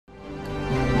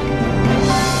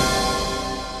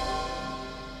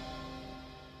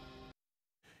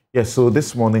Yes, so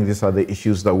this morning, these are the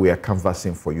issues that we are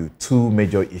canvassing for you. Two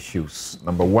major issues.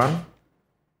 Number one,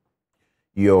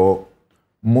 your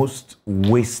most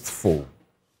wasteful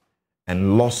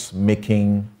and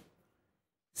loss-making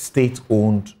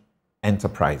state-owned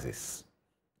enterprises.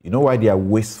 You know why they are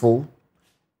wasteful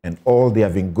and all they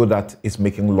have been good at is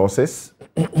making losses?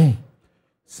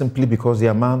 Simply because they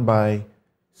are manned by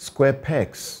square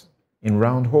pegs in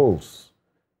round holes.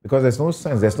 Because there's no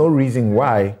sense, there's no reason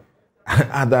why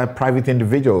other private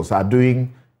individuals are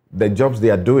doing the jobs they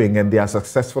are doing and they are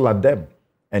successful at them.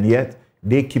 And yet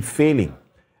they keep failing.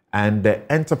 And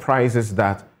the enterprises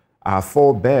that our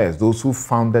forebears, those who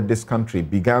founded this country,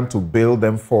 began to build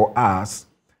them for us,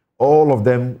 all of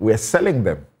them were selling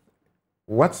them.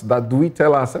 What's that do we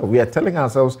tell ourselves? We are telling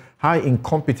ourselves how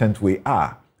incompetent we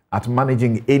are at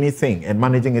managing anything and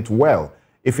managing it well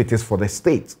if it is for the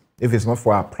state, if it's not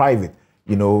for our private,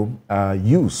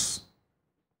 use.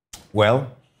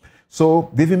 Well, so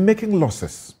they've been making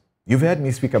losses. You've heard me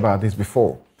speak about this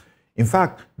before. In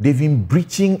fact, they've been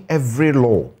breaching every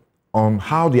law on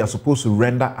how they are supposed to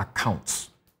render accounts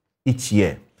each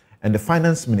year. And the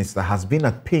finance minister has been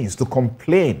at pains to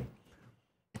complain.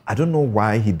 I don't know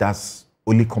why he does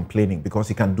only complaining, because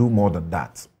he can do more than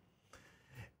that.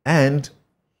 And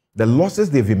the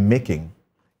losses they've been making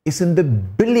is in the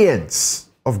billions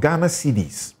of Ghana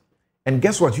cedis. And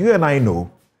guess what? You and I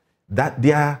know that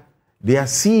their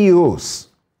CEOs,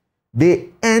 they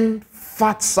earn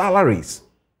fat salaries.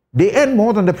 They earn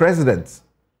more than the president.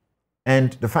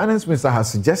 And the finance minister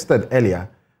has suggested earlier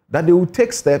that they will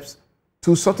take steps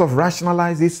to sort of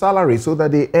rationalize these salaries so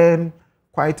that they earn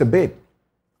quite a bit.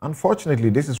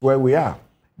 Unfortunately, this is where we are.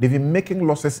 They've been making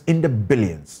losses in the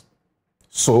billions.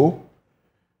 So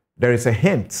there is a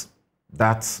hint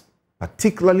that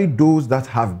particularly those that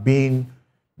have been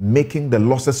making the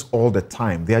losses all the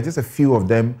time, there are just a few of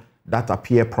them that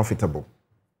appear profitable.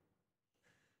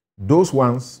 Those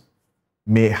ones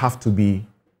may have to be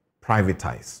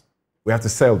privatized. We have to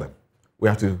sell them. We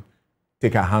have to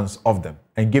take our hands off them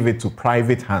and give it to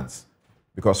private hands,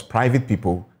 because private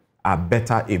people are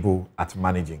better able at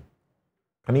managing.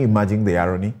 Can you imagine the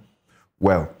irony?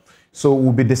 Well, so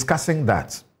we'll be discussing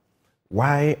that.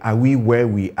 Why are we where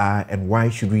we are, and why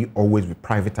should we always be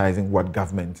privatizing what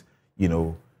government,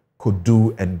 could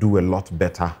do and do a lot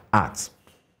better at?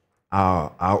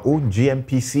 Our own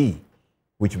GMPC,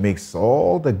 which makes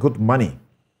all the good money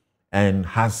and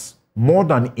has more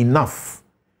than enough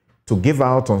to give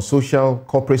out on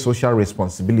corporate social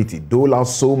responsibility, dole out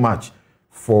so much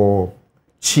for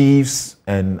chiefs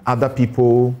and other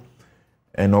people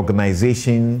and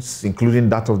organizations, including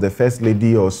that of the First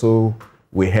Lady also,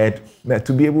 we had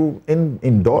to be able,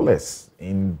 in dollars,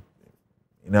 in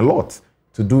a lot,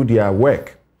 to do their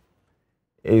work,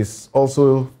 is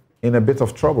also in a bit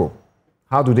of trouble.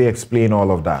 How do they explain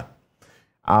all of that?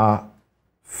 Our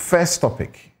first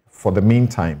topic for the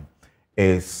meantime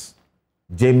is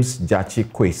James Gyakye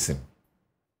Quayson.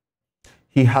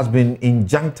 He has been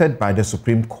injuncted by the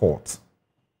Supreme Court.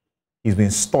 He's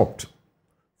been stopped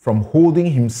from holding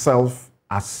himself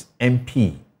as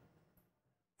MP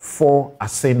for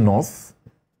Assin North,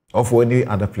 or for any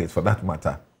other place for that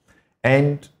matter.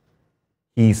 And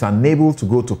he is unable to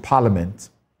go to Parliament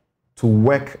to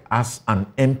work as an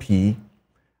MP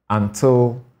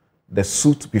until the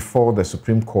suit before the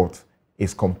Supreme Court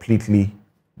is completely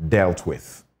dealt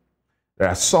with. There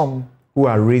are some who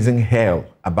are raising hell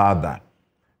about that.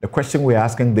 The question we're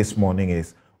asking this morning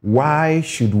is, why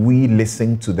should we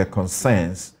listen to the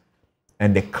concerns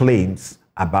and the claims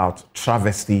about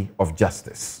travesty of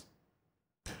justice?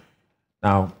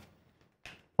 Now,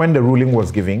 when the ruling was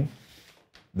given,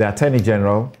 the Attorney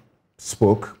General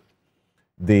spoke.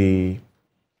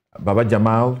 Baba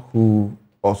Jamal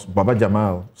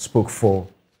spoke for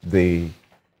the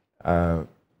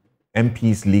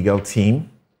MP's legal team,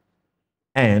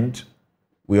 and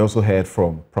we also heard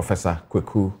from Professor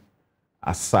Stephen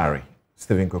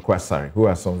Kwaku Asare, who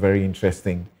has some very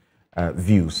interesting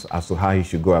views as to how he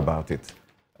should go about it.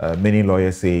 Many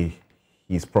lawyers say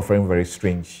he's proffering very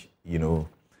strange,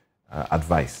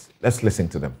 advice. Let's listen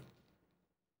to them.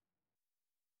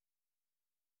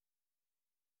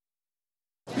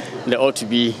 There ought to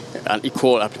be an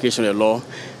equal application of the law.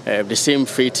 The same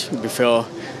fate befell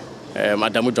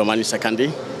Adamu Dramani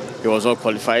Sakande. He was not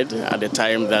qualified at the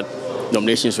time that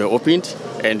nominations were opened,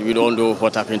 and we don't know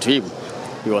what happened to him.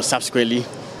 He was subsequently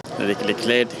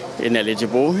declared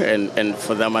ineligible, and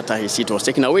for that matter, his seat was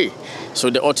taken away. So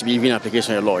there ought to be even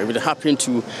application of the law. If it happened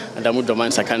to Adamu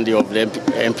Dramani Sakande of the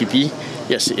MPP,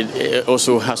 yes, it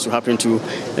also has to happen to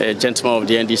the gentleman of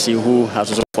the NDC who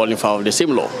has also fallen foul of the same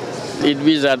law. it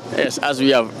means that as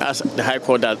the High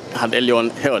Court that had earlier on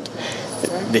held,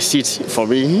 the seat for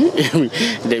me,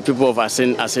 the people of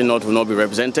Assin North will not be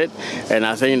represented. And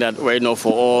I think that we're enough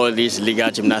for all these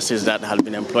legal gymnastics that have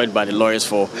been employed by the lawyers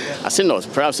for Assin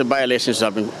North. Perhaps a by-election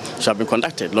should have been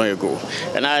conducted long ago.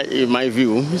 And I, in my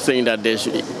view, think that there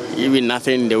should even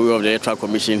nothing in the way of the Electoral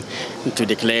Commission to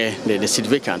declare the seat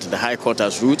vacant. The High Court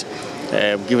has ruled,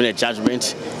 given a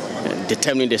judgment,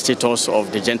 determining the status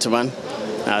of the gentleman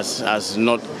as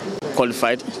not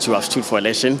qualified to have stood for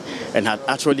election, and had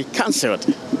actually cancelled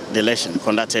the election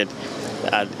conducted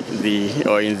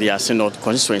in the Assin North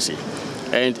constituency.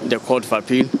 And the Court of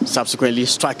Appeal subsequently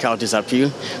struck out this appeal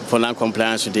for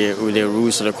non-compliance with the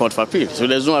rules of the Court of Appeal. So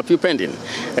there's no appeal pending.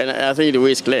 And I think the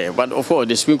way is clear. But of course,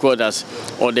 the Supreme Court has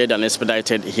ordered an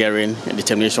expedited hearing and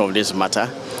determination of this matter.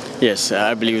 Yes,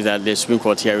 I believe that the Supreme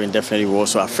Court hearing definitely will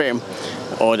also affirm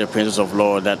all the principles of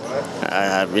law that I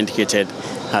have indicated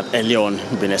had early on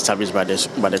been established by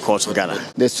the courts of Ghana.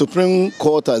 The Supreme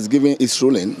Court has given its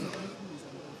ruling,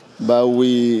 but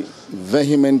we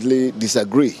vehemently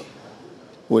disagree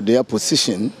with their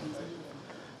position.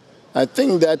 I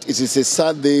think that it is a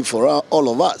sad day for all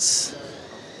of us,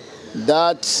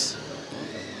 that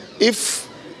if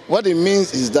what it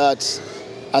means is that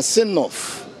Assin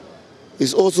North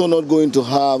is also not going to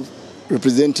have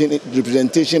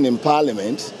representation in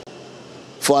Parliament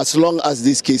for as long as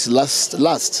this case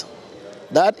lasts.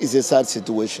 That is a sad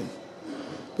situation,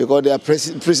 because there are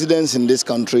precedents in this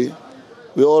country.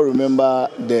 We all remember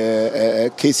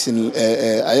the case in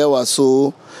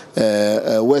Ayawaso,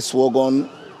 West Wagon,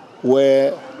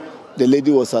 where the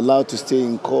lady was allowed to stay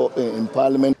in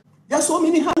Parliament. There are so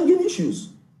many hanging issues.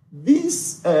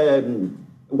 This,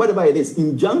 whatever it is,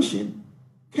 injunction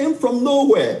came from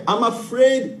nowhere. I'm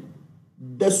afraid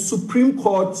the Supreme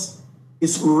Court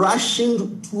is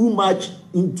rushing too much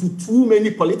into too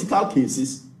many political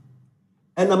cases.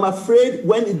 And I'm afraid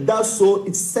when it does so,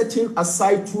 it's setting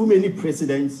aside too many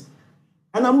precedents.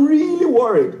 And I'm really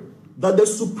worried that the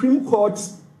Supreme Court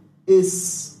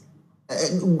is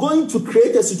going to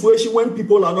create a situation when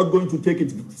people are not going to take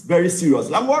it very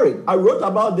seriously. I'm worried. I wrote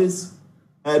about this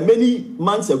many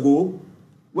months ago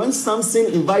when Samson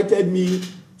invited me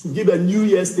to give a New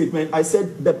Year statement. I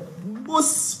said the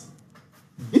most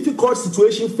difficult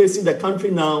situation facing the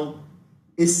country now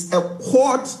is a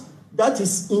court that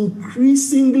is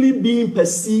increasingly being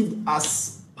perceived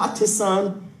as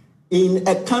partisan in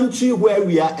a country where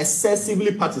we are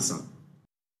excessively partisan.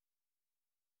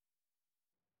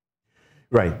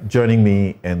 Right. Joining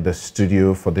me in the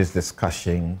studio for this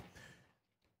discussion,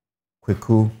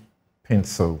 Kweku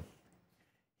Pencil.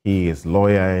 He is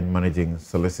lawyer and managing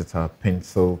solicitor,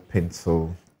 Pencil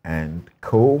and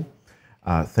Co.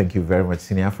 Thank you very much,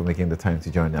 Senior, for making the time to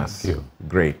join us. Thank you.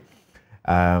 Great.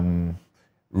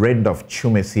 Randolph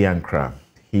Chumesi Ankra,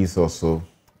 he's also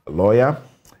a lawyer.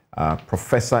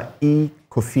 Professor E.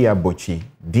 Kofi Abochi,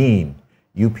 Dean,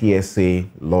 UPSA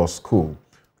Law School,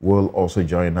 will also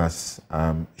join us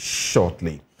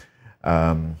shortly.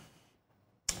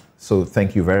 So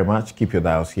thank you very much. Keep your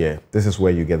dials here. This is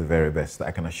where you get the very best.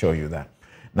 I can assure you that.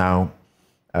 Now,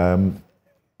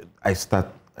 I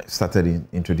started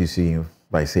introducing you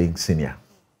by saying senior.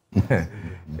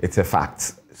 It's a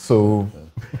fact. So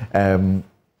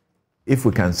if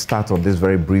we can start on this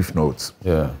very brief note.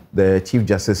 Yeah. The Chief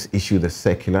Justice issued a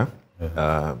circular,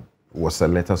 was a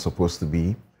letter supposed to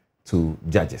be to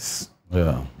judges,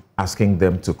 asking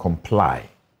them to comply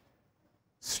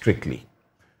strictly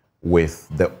with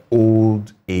the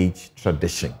old age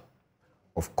tradition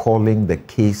of calling the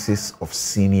cases of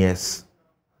seniors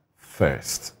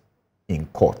first in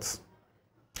court.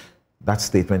 That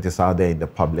statement is out there in the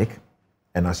public,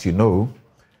 and as you know,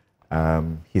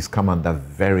 he's come under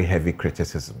very heavy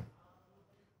criticism.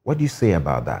 What do you say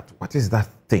about that? What is that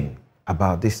thing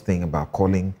about this thing about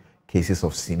calling cases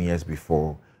of seniors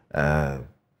before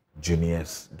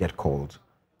juniors get called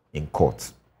in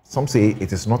court? Some say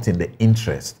it is not in the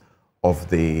interest of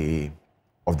the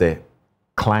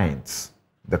clients.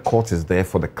 The court is there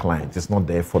for the client. It's not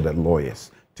there for the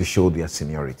lawyers to show their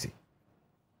seniority.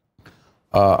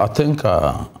 I think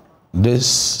this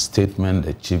statement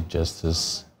the Chief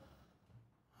Justice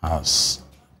has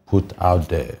put out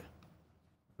there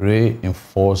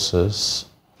reinforces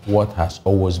what has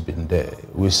always been there.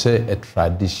 We say a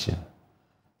tradition.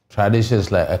 Tradition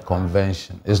is like a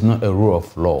convention. It's not a rule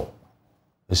of law.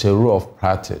 It's a rule of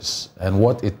practice. And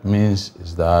what it means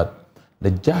is that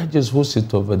the judges who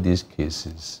sit over these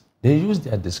cases, they use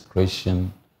their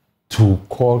discretion to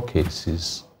call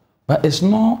cases, but it's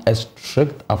not a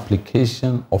strict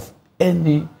application of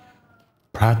any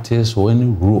practice or any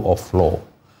rule of law.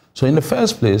 So in the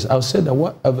first place, I'll say that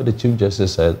whatever the Chief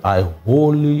Justice said, I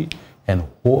wholly and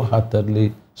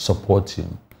wholeheartedly support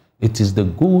him. It is the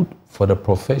good for the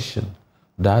profession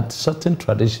that certain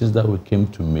traditions that we came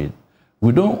to meet,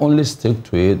 we don't only stick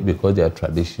to it because they are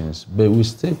traditions, but we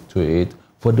stick to it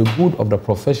for the good of the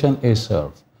profession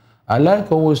itself. I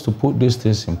like always to put these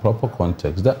things in proper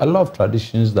context. There are a lot of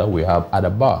traditions that we have at a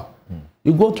bar.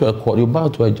 You go to a court, you bow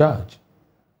to a judge.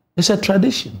 It's a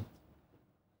tradition.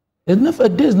 A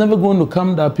day is never going to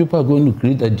come that people are going to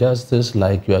greet a justice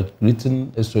like you are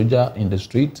greeting a soldier in the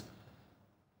street.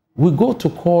 We go to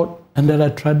court and there are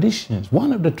traditions.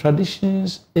 One of the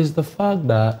traditions is the fact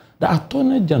that the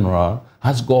Attorney General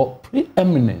has got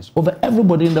preeminence over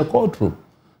everybody in the courtroom.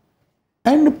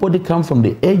 Anybody come from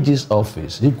the AG's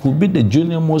office, he could be the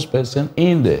junior most person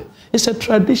in there. It's a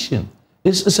tradition.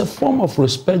 It's a form of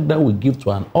respect that we give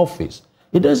to an office.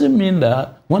 It doesn't mean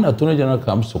that when Attorney General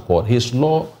comes to court, his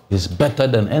law is better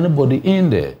than anybody in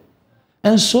there.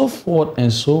 And so forth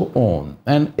and so on.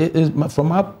 And it is,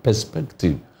 from our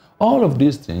perspective, all of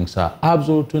these things are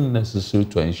absolutely necessary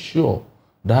to ensure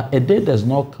that a day does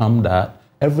not come that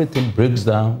everything breaks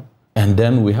down and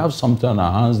then we have something on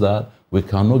our hands that we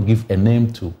cannot give a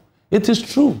name to. It is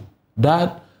true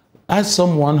that, as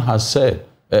someone has said,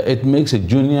 it makes a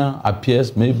junior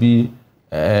appears maybe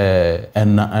not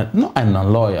a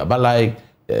non-lawyer, but like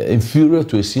inferior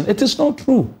to a senior. It is not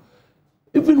true.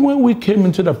 Even when we came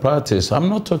into the practice, I'm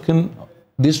not talking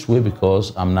this way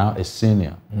because I'm now a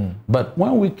senior. But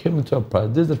when we came into a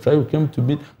practice, this is the trial we came to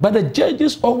meet. But the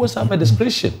judges always have a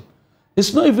discretion.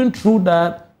 It's not even true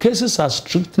that cases are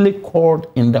strictly called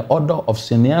in the order of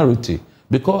seniority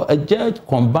because a judge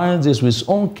combines this with his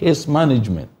own case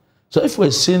management. So if we're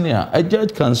a senior, a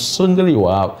judge can single you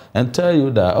out and tell you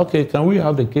that, okay, can we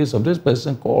have the case of this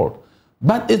person called?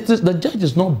 But the judge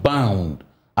is not bound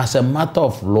as a matter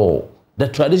of law. The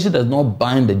tradition does not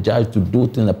bind the judge to do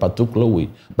it in a particular way,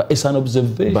 but it's an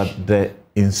observation. But the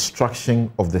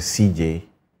instruction of the CJ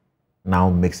now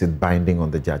makes it binding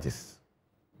on the judges.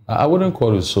 I wouldn't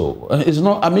call it so. It's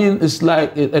not, I mean, it's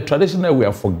like a tradition that we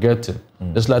are forgetting.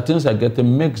 It's like things are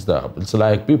getting mixed up. It's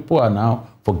like people are now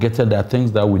forgetting that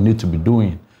things that we need to be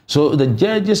doing. So the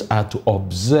judges are to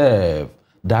observe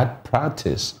that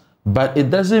practice, but it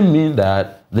doesn't mean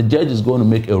that the judge is going to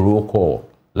make a roll call,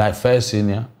 like first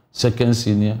senior, second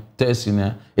senior, third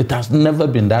senior. It has never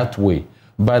been that way.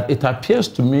 But it appears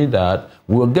to me that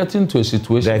we're getting to a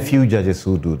situation... There are few judges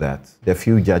who do that. There are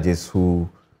few judges who...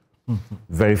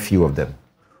 very few of them,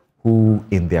 who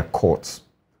in their courts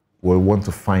will want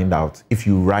to find out if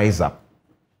you rise up.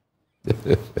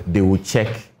 They will check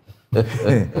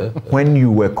when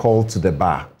you were called to the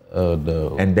bar,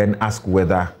 and then ask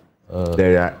whether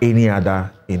there are any other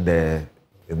in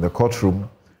the courtroom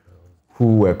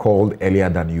who were called earlier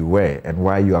than you were, and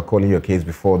why you are calling your case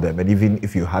before them, and even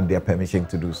if you had their permission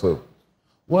to do so.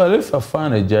 Well, if I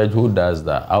find a judge who does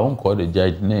that, I won't call the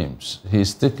judge names.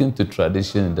 He's sticking to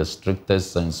tradition in the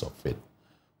strictest sense of it.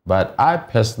 But I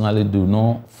personally do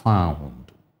not find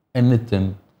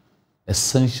anything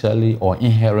essentially or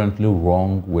inherently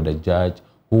wrong with a judge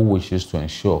who wishes to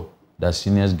ensure that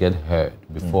seniors get heard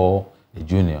before a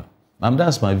junior. And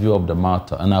that's my view of the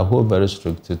matter, and I hold very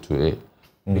strictly to it.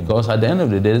 Because at the end of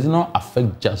the day, it does not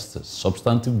affect justice,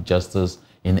 substantive justice,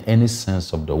 in any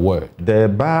sense of the word. The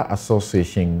Bar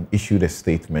Association issued a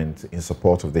statement in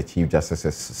support of the Chief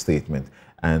Justice's statement,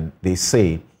 and they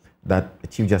say that the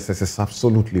Chief Justice is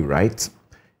absolutely right.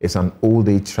 It's an old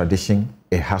age tradition.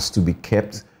 It has to be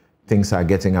kept. Things are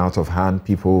getting out of hand.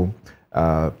 People,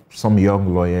 some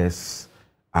young lawyers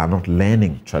are not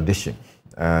learning tradition,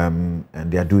 and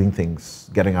they are doing things,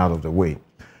 getting out of the way.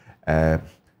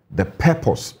 The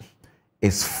purpose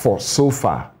is for, so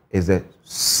far, is a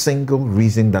single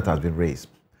reason that has been raised.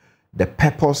 The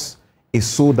purpose is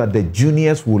so that the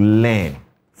juniors will learn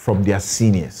from their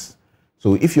seniors.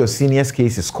 So if your senior's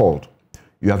case is called,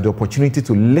 you have the opportunity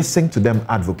to listen to them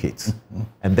advocate,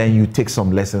 and then you take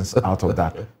some lessons out of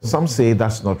that. Some say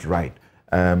that's not right.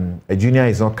 A junior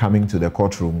is not coming to the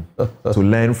courtroom to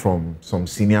learn from some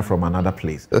senior from another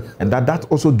place. And that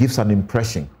also gives an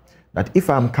impression that if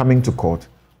I'm coming to court,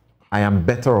 I am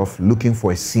better off looking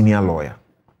for a senior lawyer.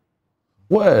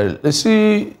 Well, you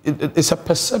see, it's a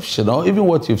perception, or even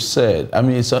what you've said. I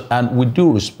mean, and with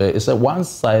due respect, it's a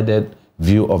one-sided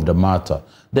view of the matter.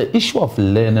 The issue of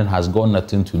learning has got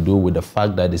nothing to do with the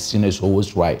fact that the senior is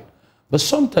always right. But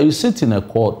sometimes you sit in a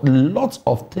court, lots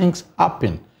of things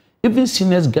happen. Even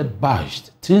seniors get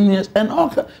bashed, seniors, and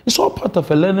all. It's all part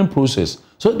of a learning process.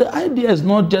 So the idea is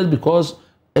not just because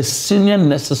a senior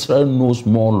necessarily knows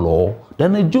more law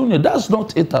than a junior. That's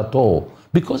not it at all.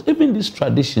 Because even these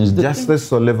traditions...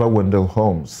 Justice Oliver Wendell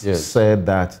Holmes said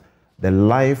that the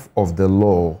life of the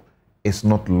law is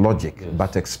not logic,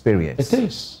 but experience. It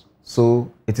is.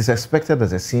 So it is expected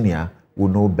that a senior will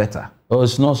know better. Oh,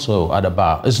 it's not so at the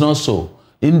bar. It's not so.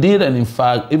 Indeed, and in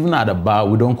fact, even at the bar,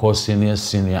 we don't call senior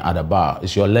at the bar.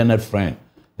 It's your learned friend.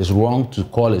 It's wrong to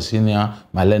call a senior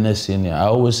my learned senior. I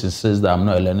always insist that I'm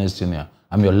not a learned senior.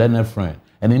 I'm your learned friend.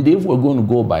 And indeed, if we're going to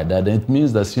go by that, then it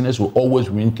means that seniors will always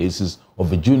win cases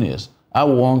over juniors. I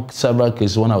won several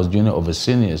cases when I was junior over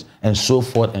seniors, and so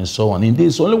forth and so on. Indeed,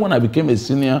 it's only when I became a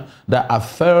senior that I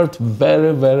felt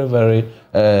very, very, very,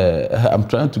 I'm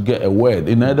trying to get a word.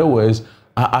 In other words,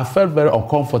 I felt very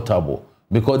uncomfortable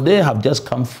because they have just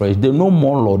come fresh. They know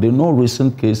more law. They know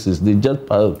recent cases. They just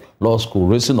passed law school,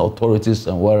 recent authorities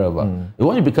and wherever.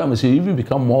 When you become a senior, you even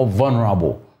become more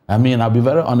vulnerable. I mean, I'll be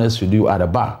very honest with you, at a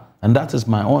bar. And that is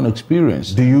my own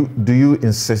experience. Do you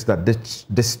insist that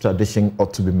this tradition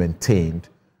ought to be maintained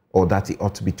or that it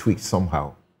ought to be tweaked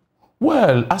somehow?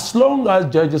 Well, as long as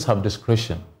judges have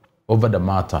discretion over the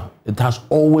matter, it has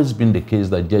always been the case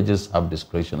that judges have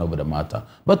discretion over the matter.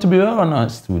 But to be very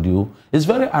honest with you, it's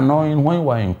very annoying when you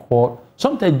are in court.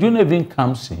 Sometimes junior even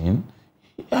comes in,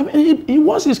 I mean, he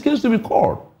wants his case to be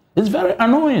called. It's very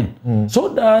annoying. So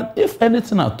that if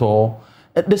anything at all,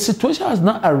 the situation has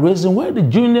not arisen where the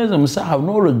juniors themselves have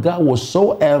no regard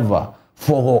whatsoever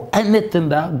for anything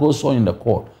that goes on in the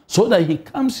court. So that he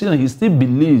comes in and he still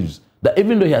believes that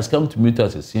even though he has come to meet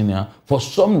as a senior, for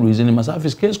some reason he must have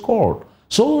his case called.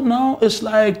 So now it's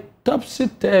like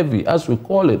topsy-turvy, as we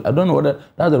call it. I don't know whether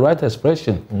that's the right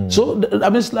expression. So, I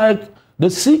mean, it's like the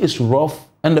sea is rough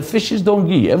and the fishes don't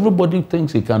give. Everybody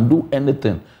thinks he can do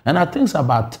anything. And I think it's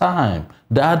about time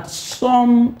that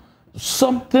something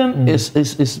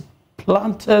is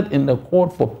planted in the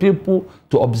court for people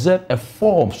to observe a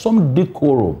form, some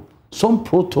decorum, some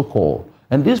protocol.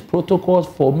 And these protocols,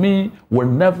 for me, will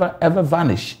never, ever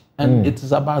vanish. And it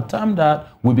is about time that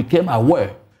we became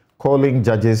aware. Calling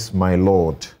judges my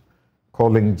lord,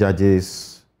 calling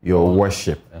judges your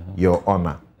worship, your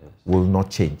honor, will not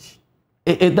change.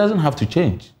 It doesn't have to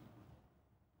change.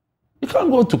 You can't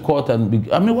go to court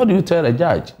and I mean, what do you tell a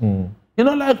judge? You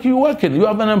know, like you're working, you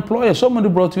have an employer, somebody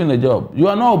brought you in a job. You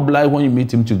are not obliged when you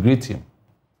meet him to greet him.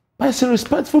 But it's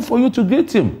respectful for you to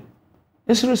greet him.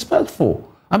 It's respectful.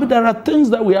 I mean, there are things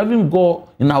that we haven't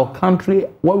got in our country,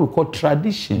 what we call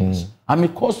traditions. I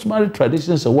mean, customary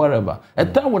traditions or whatever. A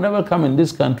time will never come in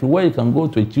this country where you can go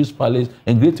to a chief's palace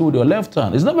and greet him with your left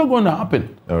hand. It's never going to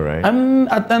happen. All right.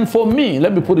 And for me,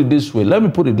 let me put it this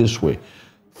way.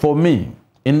 For me,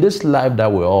 in this life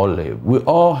that we all live, we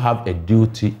all have a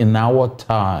duty in our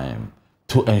time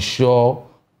to ensure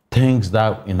things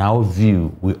that, in our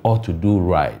view, we ought to do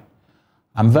right.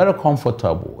 I'm very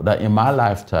comfortable that in my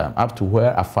lifetime, up to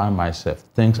where I find myself,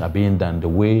 things are being done the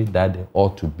way that they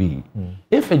ought to be.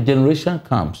 If a generation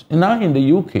comes, now in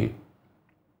the UK,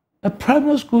 a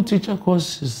primary school teacher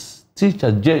calls his teacher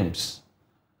James.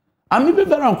 I'm even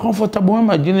very uncomfortable when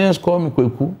my juniors call me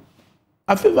Kweku.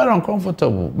 I feel very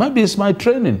uncomfortable. Maybe it's my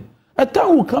training. A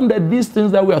time will come that these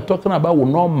things that we are talking about will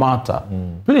not matter.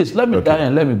 Please, let me die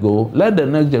and let me go. Let the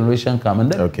next generation come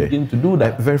and then begin to do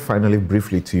that. Very finally,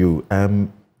 briefly to you,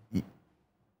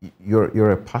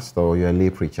 you're a pastor or you're a lay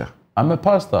preacher? I'm a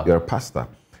pastor. You're a pastor.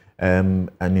 And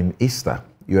in Easter,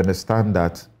 you understand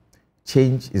that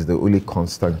change is the only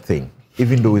constant thing,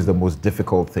 even though it's the most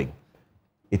difficult thing.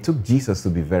 It took Jesus to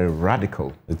be very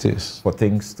radical. It is. For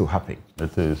things to happen.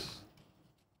 It is.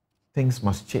 Things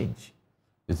must change.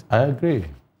 I agree.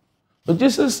 But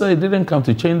Jesus said he didn't come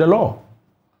to change the law.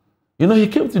 You know, he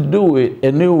came to do it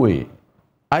a new way.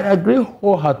 I agree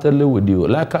wholeheartedly with you.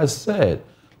 Like I said,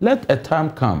 let a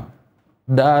time come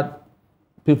that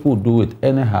people do it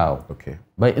anyhow. Okay.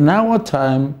 But in our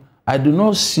time, I do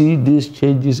not see these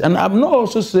changes. And I'm not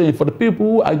also saying for the people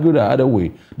who argue the other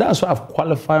way. That's why I've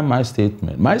qualified my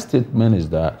statement. My statement is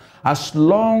that as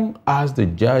long as the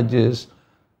judges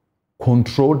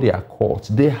control their courts,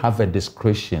 they have a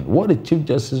discretion. What the Chief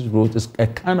Justice wrote is a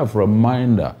kind of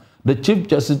reminder. The Chief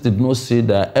Justice did not say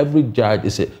that every judge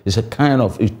is a kind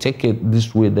of, you take it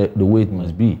this way, the way it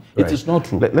must be. Right. It is not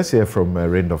true. Let's hear from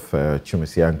Randolph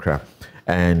Chumisiankra.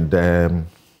 And,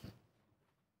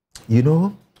 you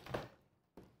know,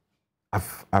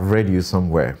 I've read you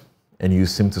somewhere, and you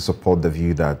seem to support the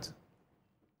view that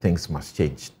things must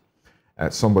change.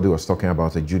 Somebody was talking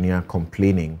about a junior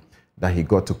complaining that he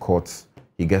got to court.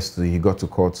 He got to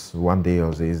court one day,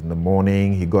 or in the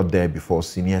morning. He got there before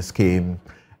seniors came,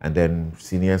 and then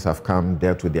seniors have come,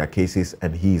 dealt with their cases,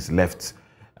 and he's left,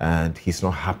 and he's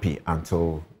not happy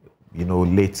until, you know,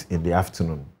 late in the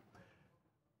afternoon.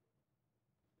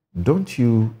 don't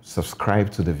you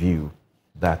subscribe to the view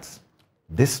that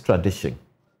this tradition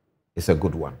is a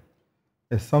good one?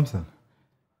 It's something.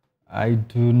 I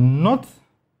do not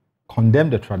condemn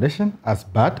the tradition as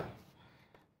bad,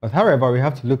 but however, we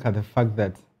have to look at the fact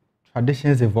that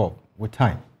traditions evolve with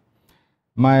time.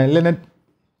 My learned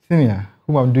senior,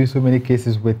 whom I'm doing so many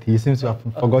cases with, he seems to have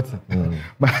forgotten,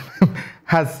 but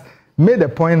has made a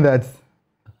point that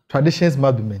traditions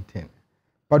must be maintained.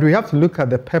 But we have to look at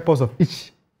the purpose of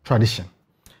each tradition.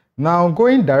 Now,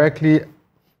 going directly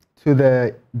to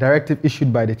the directive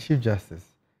issued by the Chief Justice,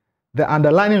 the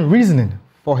underlying reasoning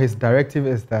for his directive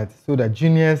is that so that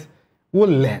juniors will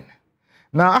learn.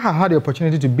 Now, I have had the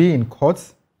opportunity to be in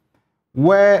courts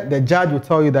where the judge will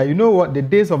tell you that, you know what, the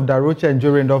days of Darocha and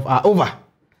Jorendorf are over.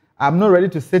 I'm not ready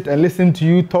to sit and listen to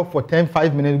you talk for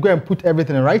 5 minutes, go and put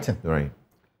everything in writing. Right.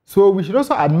 So we should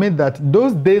also admit that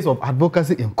those days of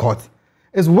advocacy in court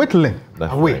is whittling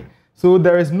away. Right. So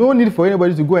there is no need for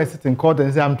anybody to go and sit in court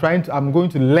and say, I'm going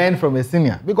to learn from a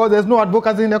senior, because there's no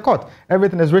advocacy in the court.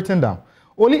 Everything is written down.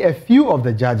 Only a few of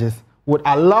the judges would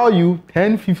allow you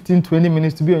 10, 15, 20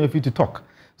 minutes to be on your feet to talk.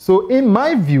 So in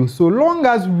my view, so long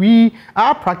as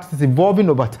our practice is evolving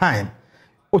over time,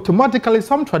 automatically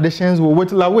some traditions will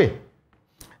whittle away.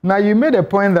 Now, you made a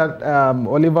point that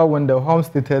Oliver Wendell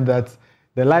stated that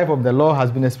the life of the law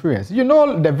has been experienced. You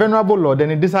know, the Venerable Lord,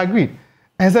 then he disagreed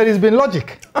and said it's been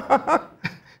logic.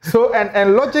 So,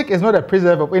 and logic is not a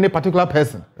preserve of any particular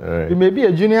person. Right. You may be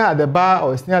a junior at the bar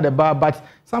or a senior at the bar, but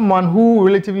someone who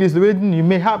relatively is waiting, you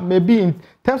may be in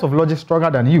terms of logic stronger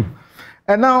than you.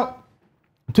 And now,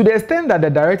 to the extent that the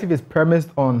directive is premised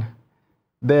on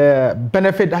the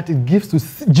benefit that it gives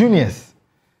to juniors,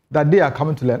 that they are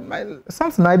coming to learn,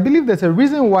 something I believe there's a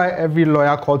reason why every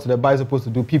lawyer called to the bar is supposed to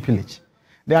do pupillage.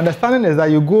 The understanding is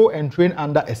that you go and train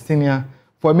under a senior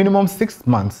for a minimum 6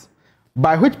 months,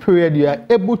 by which period you are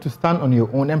able to stand on your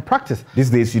own and practice. These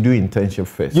days you do internship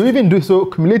first. You even do so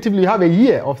cumulatively. You have a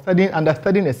year of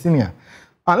studying a senior.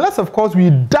 Unless, of course, we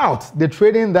doubt the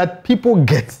training that people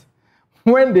get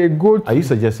when they go to... Are you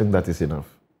suggesting that is enough?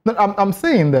 No, I'm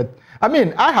saying that, I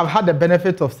mean, I have had the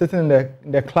benefit of sitting in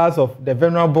the class of the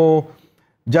Venerable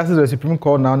Justice of the Supreme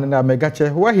Court now, Nana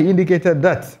Megache, where he indicated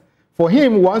that for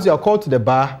him, once you are called to the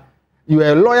bar, you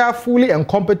are a lawyer fully and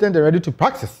competent and ready to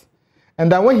practice.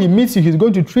 And that when he meets you, he's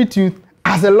going to treat you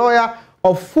as a lawyer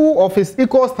of his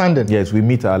equal standing. Yes, we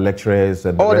meet our lecturers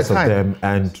and the rest of them,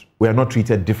 and we are not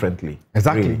treated differently.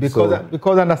 Exactly, really.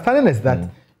 Because understanding is that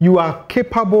you are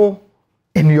capable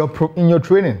in your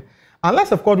training.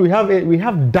 Unless, of course, we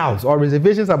have doubts or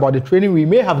reservations about the training we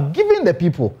may have given the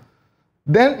people,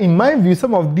 then, in my view,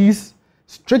 some of these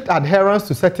strict adherence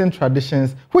to certain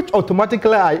traditions, which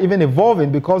automatically are even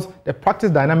evolving because the practice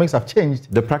dynamics have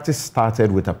changed. The practice started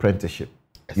with apprenticeship.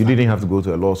 Exactly. You didn't have to go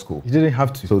to a law school. You didn't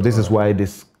have to. So this is why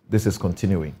this is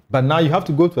continuing. But now you have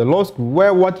to go to a law school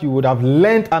where what you would have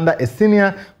learned under a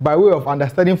senior by way of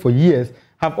understanding for years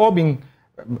have all been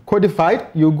codified.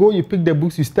 You go, you pick the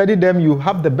books, you study them, you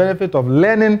have the benefit of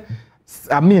learning,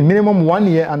 minimum 1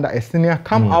 year under a senior,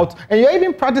 come out, and you're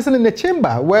even practicing in the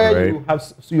chamber where you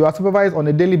are supervised on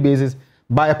a daily basis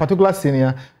by a particular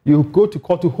senior. You go to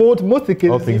court to hold most of the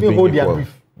cases, even hold their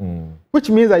brief. Which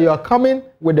means that you are coming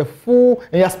with the full,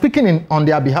 and you are speaking on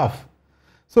their behalf.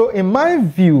 So in my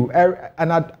view,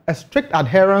 a strict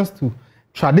adherence to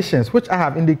traditions, which I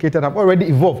have indicated have already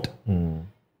evolved,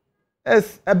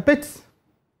 is a bit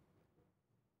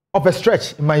of a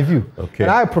stretch, in my view. Okay.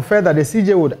 And I prefer that the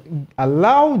CJ would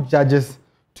allow judges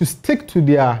to stick to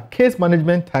their case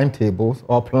management timetables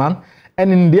or plan,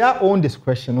 and in their own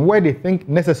discretion, where they think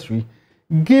necessary,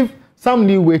 give some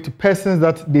leeway to persons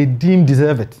that they deem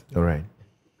deserve it. All right.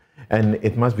 And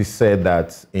it must be said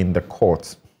that in the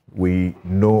court, we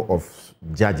know of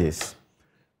judges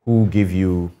who give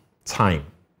you time.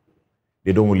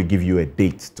 They don't only give you a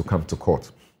date to come to court.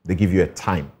 They give you a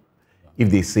time. If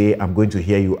they say, I'm going to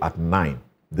hear you at 9,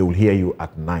 they will hear you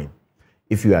at 9.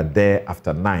 If you are there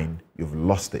after 9, you've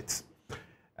lost it.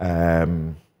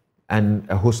 And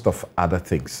a host of other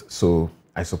things. So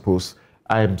I suppose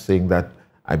I am saying that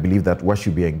I believe that what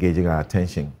should be engaging our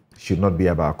attention should not be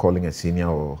about calling a senior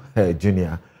or a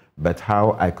junior, but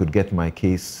how I could get my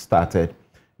case started,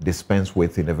 dispensed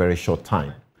with in a very short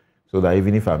time. So that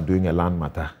even if I'm doing a land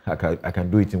matter, I can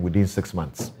do it within 6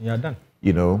 months. You're done.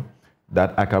 You know,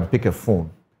 that I can pick a phone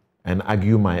and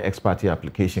argue my ex parte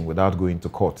application without going to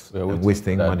court and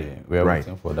wasting money. We are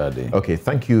waiting for that day. Okay,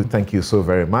 thank you so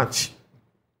very much.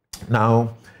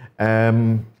 Now,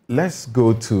 let's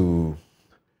go to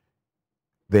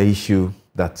the issue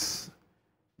that,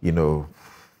 you know,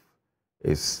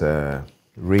 is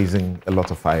raising a lot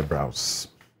of eyebrows.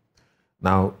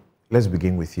 Now, let's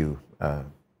begin with you,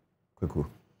 Kweku.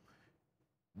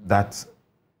 That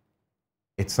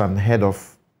it's unheard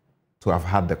of to have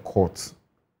had the court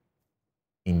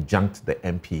injunct the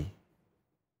MP.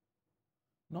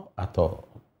 Not at all.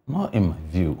 Not in my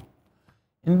view.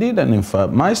 Indeed, and in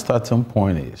fact, my starting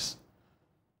point is,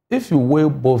 if you weigh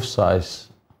both sides,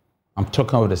 I'm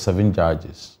talking about the 7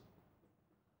 judges,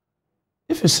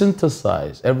 if you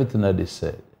synthesize everything that they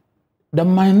said, the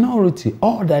minority,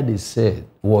 all that they said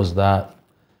was that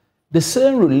the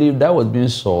same relief that was being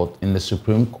sought in the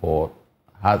Supreme Court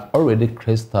had already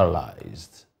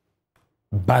crystallized,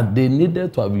 but they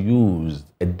needed to have used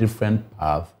a different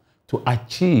path to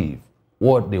achieve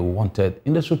what they wanted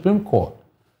in the Supreme Court.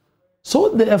 So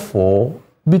therefore,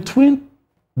 between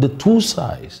the two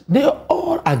sides, they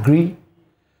all agree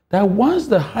that once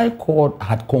the High Court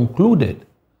had concluded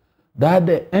that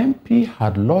the MP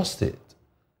had lost it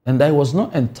and that he was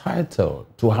not entitled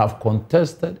to have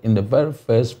contested in the very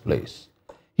first place,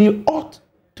 he ought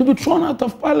to be thrown out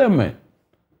of Parliament.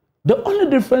 The only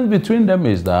difference between them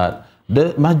is that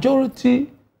the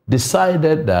majority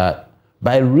decided that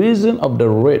by reason of the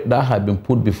rate that had been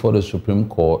put before the Supreme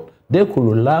Court, they could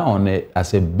rely on it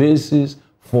as a basis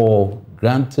for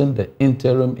granting the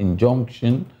interim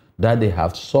injunction that they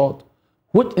have sought,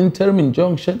 which interim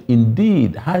injunction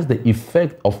indeed has the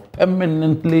effect of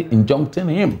permanently injuncting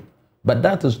him. But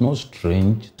that is not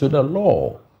strange to the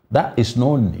law. That is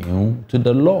not new to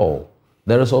the law.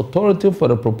 There is authority for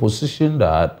the proposition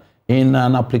that in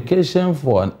an application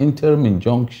for an interim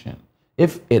injunction,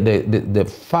 if the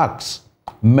facts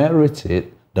merit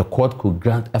it, the court could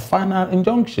grant a final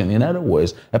injunction. In other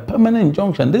words, a permanent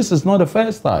injunction. This is not the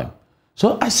first time.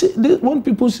 So I see this, when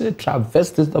people say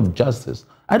travesty of justice,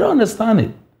 I don't understand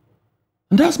it.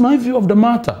 And that's my view of the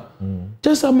matter.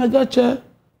 Justice Megache,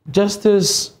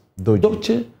 Justice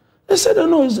Doche, they said,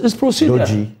 no, it's procedure.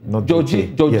 Joji, not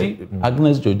Joji, yeah.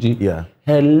 Agnes Joji. Yeah.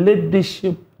 Her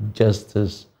ladyship,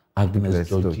 Justice Agnes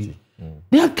Joji.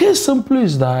 Their case simply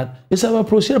is that it's about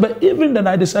procedure, but even then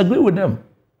I disagree with them.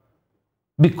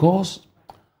 Because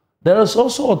there is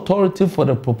also authority for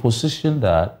the proposition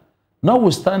that,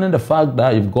 notwithstanding the fact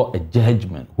that you've got a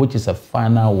judgment, which is a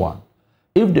final one,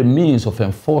 if the means of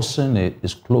enforcing it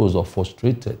is closed or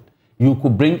frustrated, you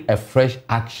could bring a fresh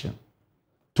action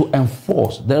to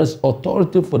enforce. There is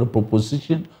authority for the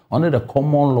proposition under the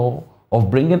common law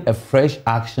of bringing a fresh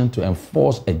action to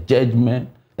enforce a judgment,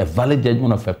 a valid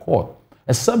judgment of a court.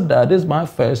 Except that this is my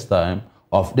first time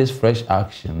of this fresh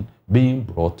action being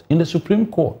brought in the Supreme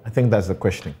Court. I think that's the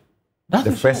question. The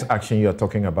first action you're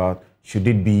talking about, should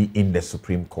it be in the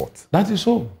Supreme Court? That is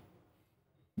so.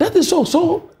 That is so.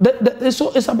 So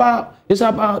it's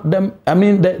about them. I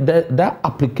mean, that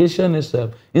application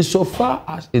itself, insofar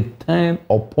as it turns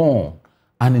upon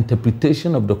an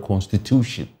interpretation of the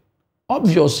Constitution.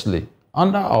 Obviously,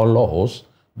 under our laws,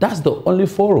 that's the only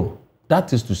forum.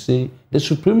 That is to say, the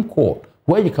Supreme Court,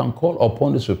 where you can call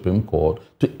upon the Supreme Court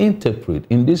to interpret,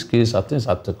 in this case, I think it's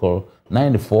Article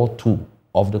 94(2)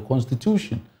 of the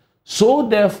Constitution. So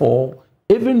therefore,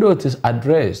 even though it is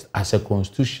addressed as a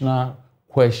constitutional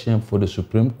question for the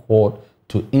Supreme Court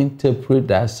to interpret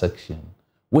that section,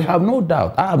 we have no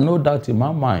doubt, I have no doubt in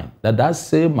my mind, that that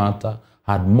same matter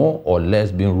had more or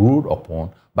less been ruled upon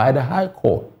by the High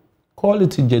Court. Call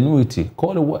it ingenuity,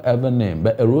 call it whatever name,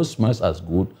 but a rose smells as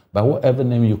good by whatever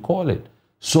name you call it.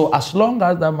 So as long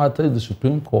as that matter is the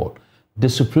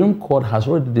Supreme Court has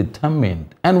already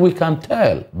determined, and we can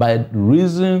tell by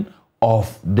reason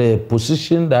of the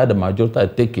position that the majority are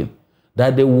taking,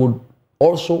 that they would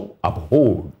also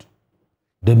uphold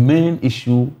the main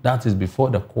issue that is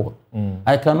before the court.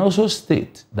 I can also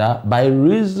state that by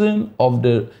reason of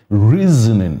the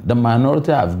reasoning the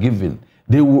minority have given,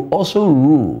 they will also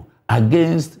rule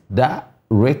against that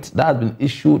writ that has been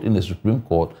issued in the Supreme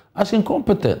Court as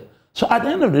incompetent. So at the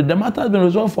end of the day, the matter has been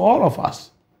resolved for all of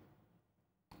us.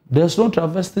 There's no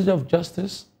travesty of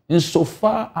justice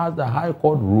insofar as the High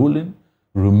Court ruling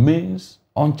remains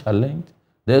unchallenged.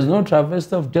 There's no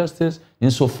travesty of justice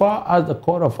insofar as the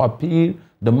Court of Appeal,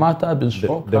 the matter has been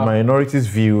struck out. The minority's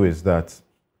view is that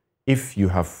if you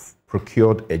have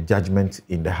procured a judgment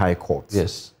in the High Court,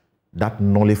 yes, that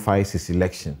nullifies his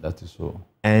election. That is so.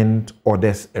 And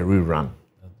orders a rerun.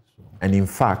 That is so. And in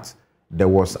fact, there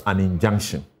was an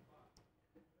injunction,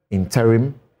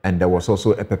 interim, and there was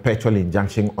also a perpetual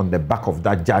injunction on the back of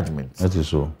that judgment. That is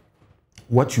so.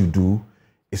 What you do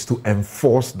is to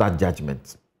enforce that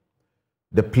judgment.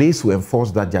 The place to enforce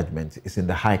that judgment is in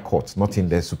the High Court, not in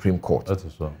the Supreme Court. That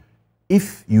is so.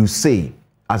 If you say,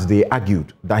 as they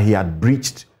argued, that he had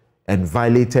breached and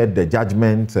violated the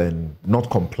judgment and not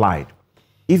complied,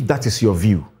 if that is your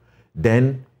view,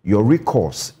 then your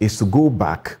recourse is to go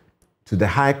back to the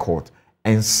High Court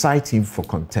and cite him for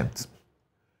contempt.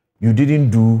 You didn't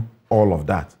do all of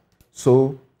that.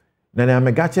 So Nana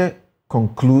Megache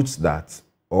concludes that,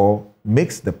 or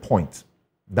makes the point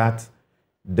that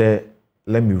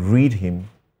let me read him.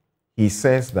 He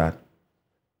says that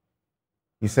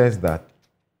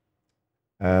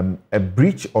a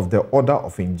breach of the order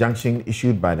of injunction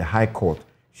issued by the High Court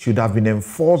should have been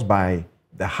enforced by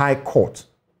the High Court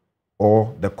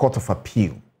or the Court of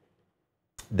Appeal.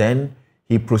 Then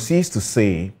he proceeds to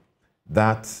say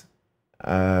that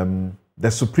the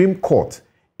Supreme Court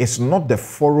is not the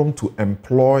forum to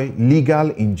employ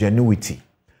legal ingenuity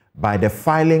by the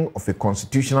filing of a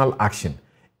constitutional action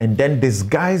and then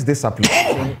disguise this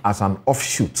application as an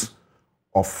offshoot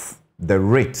of the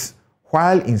writ,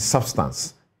 while in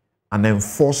substance an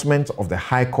enforcement of the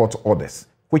High Court orders,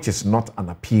 which is not an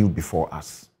appeal before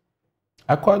us.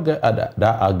 I quite get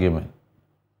that argument.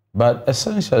 But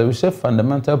essentially, we say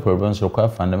fundamental problems require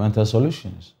fundamental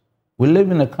solutions. We live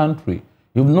in a country.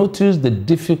 You've noticed the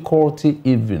difficulty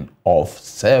even of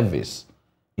service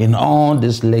in all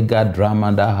this legal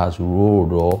drama that has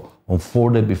rolled or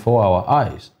unfolded before our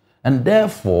eyes. And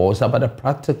therefore, it's about the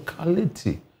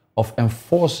practicality of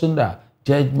enforcing the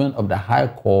judgment of the High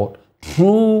Court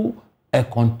through a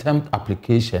contempt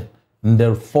application, and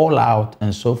the fallout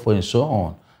and so forth and so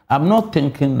on. I'm not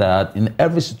thinking that in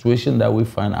every situation that we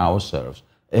find ourselves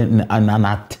in an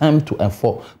attempt to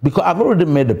enforce, because I've already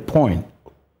made the point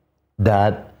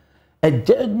that a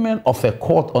judgment of a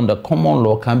court on the common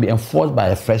law can be enforced by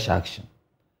a fresh action.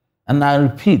 And I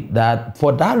repeat that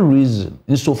for that reason,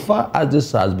 insofar as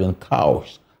this has been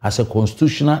couched as a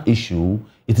constitutional issue,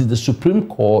 it is the Supreme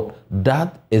Court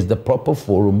that is the proper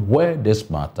forum where this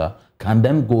matter can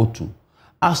then go to.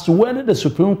 As to whether the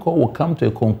Supreme Court will come to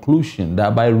a conclusion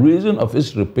that by reason of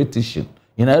its repetition,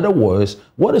 in other words,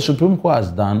 what the Supreme Court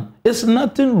has done is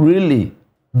nothing really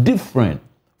different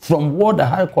from what the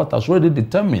High Court has already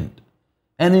determined.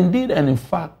 And indeed, and in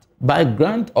fact, by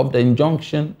grant of the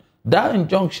injunction, that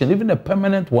injunction, even a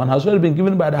permanent one, has already been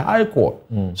given by the High Court.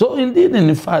 So indeed, and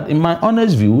in fact, in my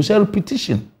honest view, it's a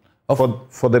repetition.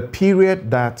 For the period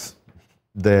that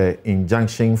the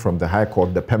injunction from the High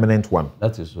Court, the permanent one,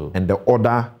 that is so, and the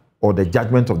order or the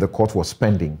judgment of the court was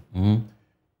pending,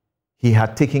 he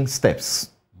had taken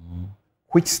steps.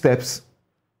 Which steps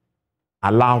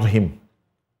allowed him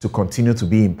to continue to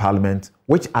be in Parliament,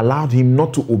 which allowed him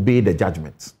not to obey the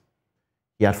judgment?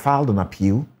 He had filed an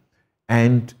appeal,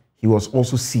 and he was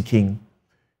also seeking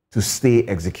to stay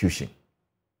execution.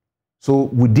 So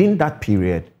within that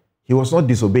period, he was not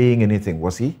disobeying anything,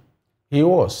 was he? He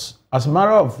was. As a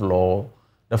matter of law,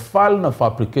 the filing of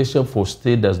application for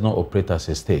stay does not operate as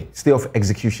a stay. Stay of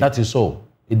execution. That is so.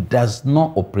 It does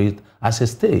not operate as a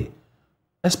stay.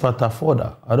 As part of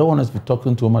order, I don't want us to be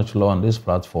talking too much law on this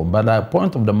platform, but the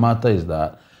point of the matter is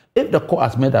that if the court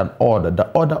has made an order, the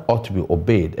order ought to be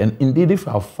obeyed. And indeed, if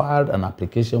you have filed an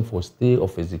application for stay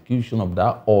of execution of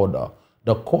that order,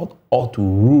 the court ought to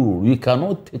rule. You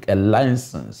cannot take a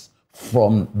license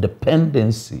from the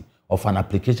pendency of an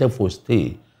application for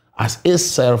stay as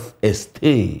itself a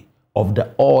stay of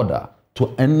the order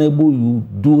to enable you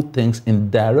do things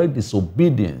in direct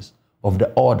disobedience of the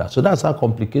order. So that's how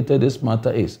complicated this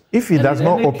matter is. If it does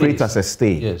not operate as a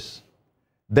stay, yes,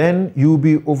 then you'll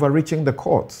be overreaching the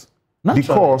courts. Naturally.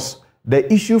 Because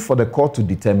the issue for the court to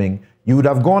determine, you would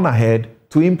have gone ahead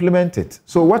to implement it.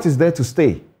 So what is there to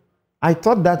stay? I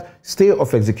thought that stay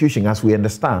of execution, as we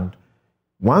understand,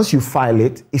 once you file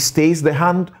it, it stays the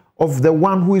hand of the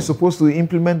one who is supposed to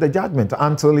implement the judgment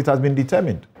until it has been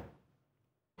determined.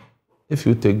 If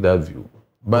you take that view.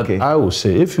 But okay, I will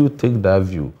say, if you take that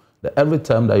view, that every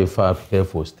time that you file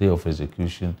for stay of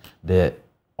execution, the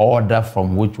order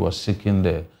from which you are seeking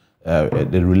the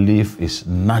relief is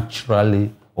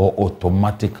naturally or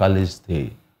automatically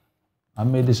stay. I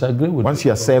may disagree with once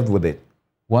you are served with it.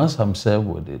 Once I'm served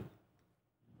with it.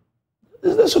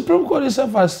 The Supreme Court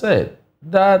itself has said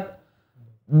that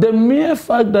the mere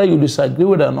fact that you disagree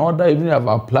with an order, even if you have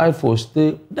applied for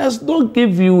stay, does not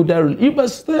give you the, you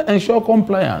must still ensure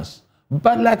compliance.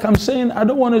 But like I'm saying, I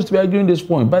don't want us to be arguing this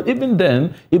point. But even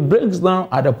then, it breaks down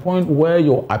at a point where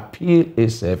your appeal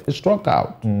is struck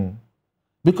out.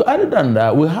 Because other than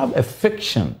that, we have a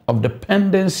fiction of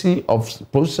dependency of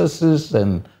processes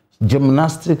and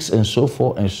gymnastics and so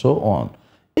forth and so on.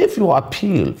 If you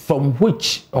appeal from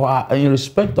which, or in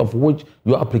respect of which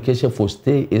your application for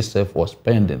stay itself was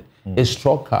pending, is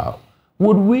struck out,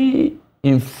 would we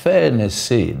in fairness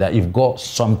say that you've got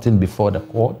something before the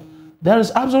court? There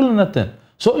is absolutely nothing.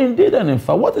 So indeed and in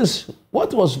fact,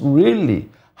 what was really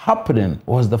happening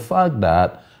was the fact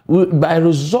that by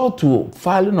resort to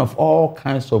filing of all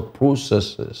kinds of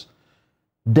processes,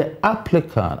 the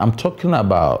applicant, I'm talking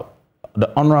about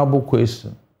the honorable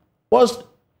question, was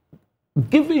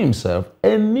giving himself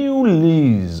a new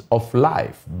lease of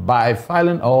life by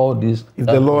filing all these. If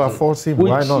the law affords him,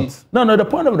 why not? No, the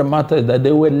point of the matter is that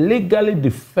they were legally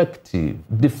defective.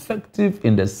 Defective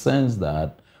in the sense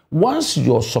that once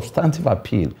your substantive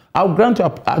appeal, I'll grant you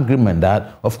an agreement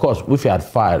that, of course, if he had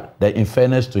filed, that in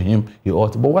fairness to him, he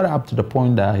ought to. But what up to the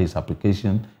point that his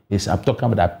application is, I'm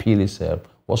talking about the appeal itself,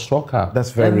 was struck out.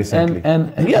 That's very recently.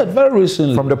 And yeah, very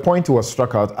recently. From the point he was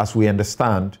struck out, as we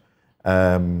understand,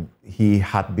 he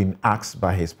had been asked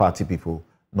by his party people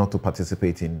not to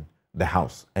participate in the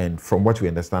House. And from what we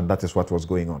understand, that is what was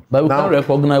going on. But we can't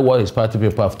recognize what his party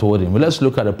people have told him. Well, let's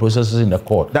look at the processes in the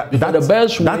court.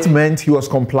 That meant he was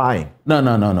complying. No.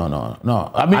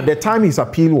 I mean, at the time his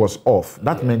appeal was off,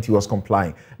 that meant he was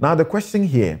complying. Now, the question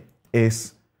here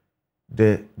is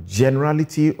the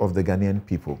generality of the Ghanaian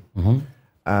people.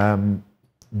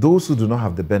 Those who do not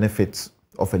have the benefits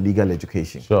of a legal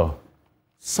education. Sure.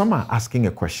 Some are asking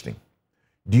a question.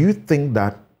 Do you think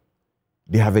that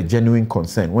they have a genuine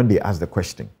concern when they ask the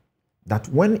question that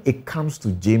when it comes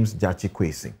to James Gyakye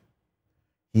Kwesi,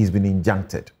 he's been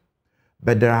injuncted,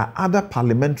 but there are other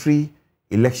parliamentary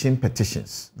election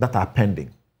petitions that are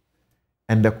pending,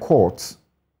 and the courts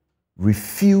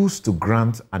refuse to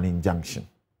grant an injunction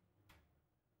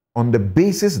on the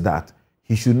basis that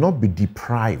he should not be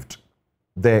deprived,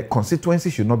 the constituency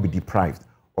should not be deprived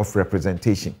of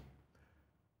representation.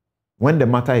 When the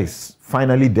matter is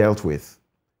finally dealt with,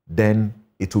 then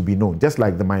it will be known, just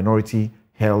like the minority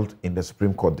held in the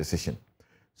Supreme Court decision.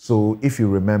 So if you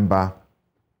remember,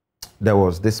 there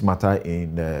was this matter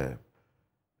in,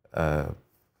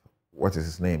 what is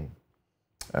his name?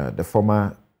 The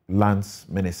former Lands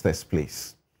Minister's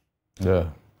place. Yeah.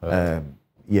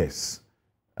 Yes.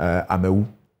 Amewu.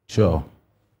 Sure.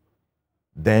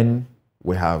 Then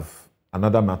we have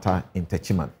another matter in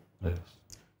Techiman. Yes.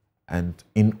 And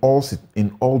in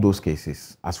all those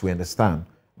cases, as we understand,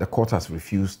 the court has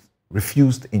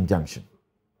refused injunction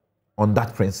on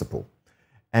that principle.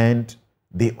 And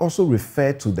they also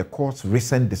refer to the court's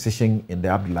recent decision in the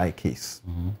Abdullahi case,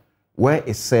 where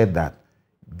it said that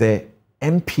the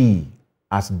MP,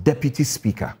 as deputy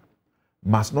speaker,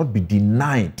 must not be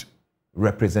denied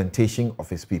representation of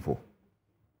his people.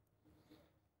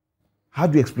 How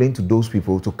do you explain to those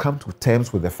people to come to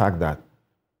terms with the fact that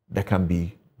there can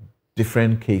be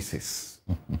different cases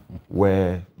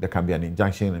where there can be an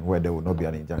injunction and where there will not be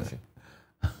an injunction?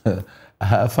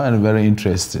 I find it very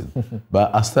interesting,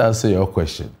 but I'll still answer your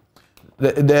question.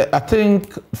 I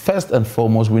think, first and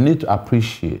foremost, we need to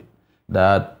appreciate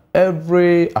that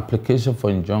every application for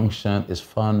injunction is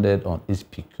founded on its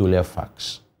peculiar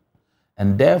facts.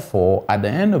 And therefore, at the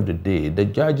end of the day, the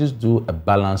judges do a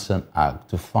balancing act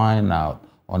to find out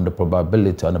on the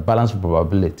probability, on the balance of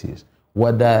probabilities,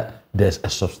 whether there's a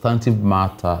substantive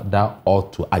matter that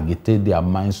ought to agitate their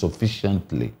mind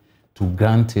sufficiently to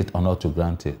grant it or not to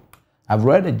grant it. I've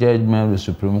read a judgment of the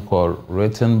Supreme Court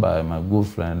written by my good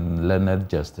friend, Learned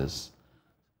Justice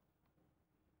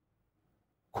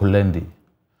Kulendi.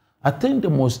 I think the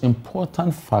most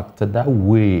important factor that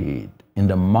weighed in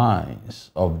the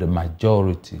minds of the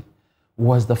majority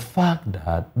was the fact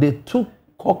that they took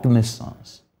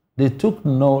cognizance, they took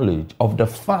knowledge of the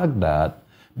fact that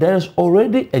there is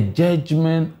already a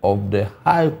judgment of the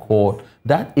High Court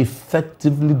that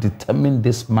effectively determined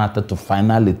this matter to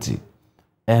finality.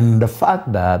 And the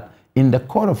fact that in the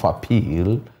Court of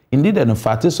Appeal, indeed, and in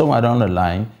fact, somewhere down the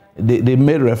line, they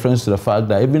made reference to the fact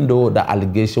that even though the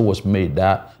allegation was made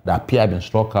that the appeal had been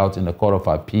struck out in the Court of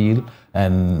Appeal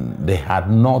and they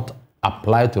had not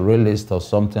applied to relist or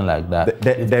something like that.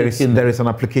 There is an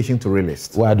application to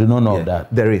relist. Well, I do not know of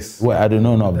that. There is. Well, I do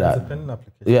not know of that.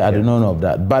 Yeah, I do not know of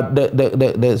that. But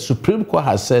the Supreme Court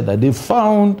has said that they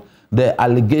found the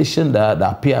allegation that the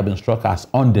appeal had been struck as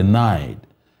undenied.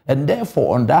 And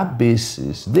therefore, on that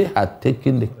basis, they had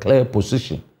taken the clear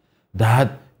position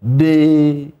that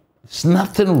there's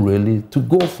nothing really to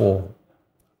go for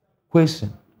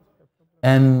question.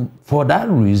 And for that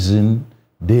reason,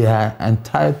 they are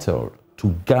entitled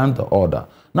to grant the order.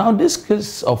 Now, this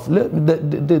case of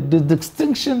the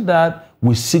distinction that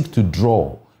we seek to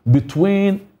draw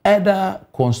between other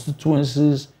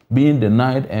constituencies being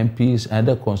denied MPs and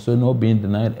other constituencies not being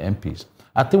denied MPs,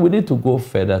 I think we need to go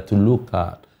further to look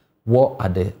at what are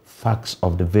the facts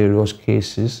of the various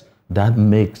cases that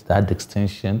makes that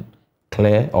distinction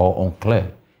clear or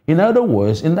unclear. In other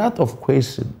words, in that of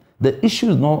question, the issue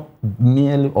is not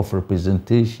merely of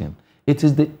representation. It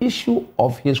is the issue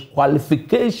of his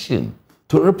qualification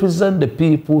to represent the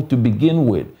people to begin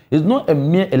with. It's not a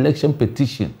mere election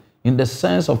petition in the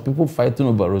sense of people fighting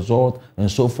over result and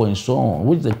so forth and so on,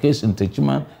 which is the case in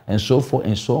Techiman and so forth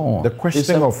and so on. The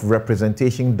question of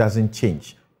representation doesn't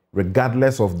change,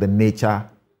 regardless of the nature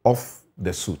of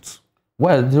the suit.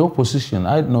 Well, the opposition,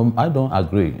 I don't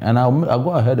agree. And I'll go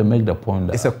ahead and make the point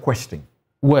that... It's a question.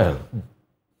 Well,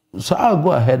 so I'll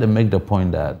go ahead and make the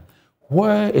point that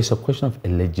where it's a question of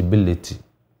eligibility,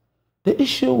 the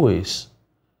issue is,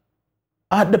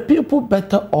 are the people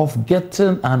better off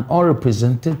getting an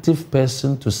unrepresentative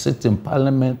person to sit in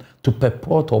parliament to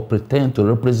purport or pretend to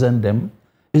represent them?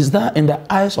 Is that in the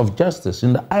eyes of justice,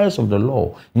 in the eyes of the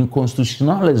law, in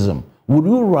constitutionalism? Would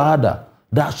you rather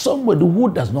that somebody who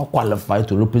does not qualify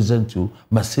to represent you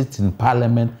must sit in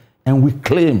parliament and we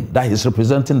claim that he's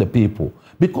representing the people?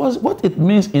 Because what it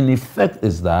means in effect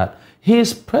is that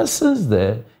his presence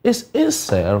there is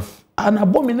itself an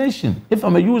abomination, if I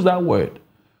may use that word,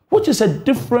 which is a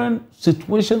different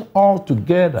situation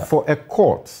altogether. For a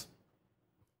court,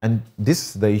 and this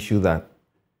is the issue that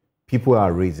people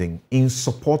are raising in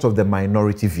support of the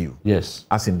minority view. Yes.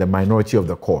 As in the minority of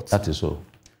the court. That is so.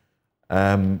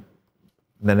 Nana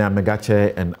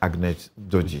Megache and Agnes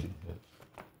Doji.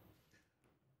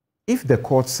 If the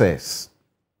court says,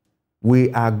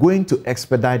 we are going to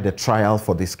expedite the trial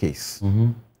for this case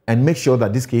and make sure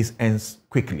that this case ends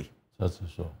quickly. That is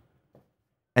so.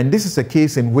 And this is a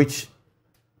case in which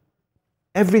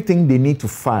everything they need to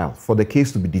file for the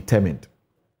case to be determined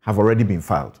have already been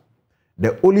filed.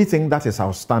 The only thing that is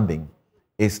outstanding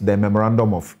is the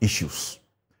memorandum of issues.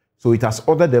 So it has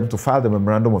ordered them to file the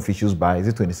memorandum of issues by, is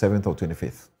it 27th or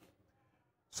 25th?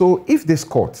 So if this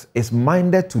court is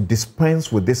minded to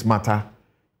dispense with this matter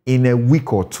in a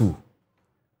week or two,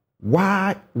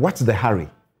 what's the hurry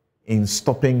in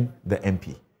stopping the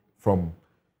MP from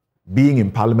being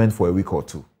in parliament for a week or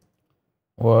two?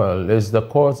 Well, it's the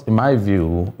court, in my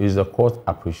view, is the court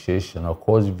appreciation or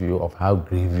court's view of how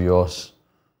grievous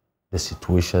the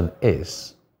situation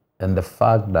is. And the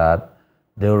fact that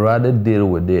they would rather deal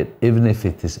with it, even if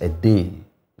it is a day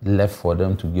left for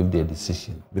them to give their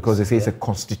decision. Because they say it's a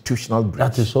constitutional breach.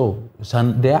 That is so. It's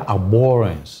their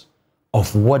abhorrence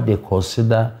of what they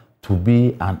consider to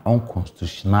be an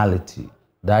unconstitutionality,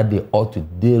 that they ought to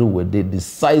deal with it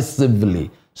decisively,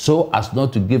 so as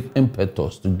not to give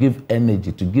impetus, to give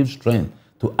energy, to give strength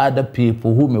to other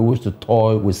people who may wish to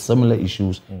toy with similar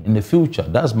issues in the future.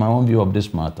 That's my own view of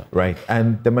this matter. Right.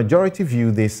 And the majority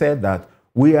view, they said that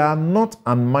we are not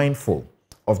unmindful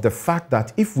of the fact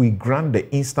that if we grant the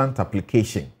instant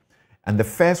application and the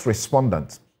first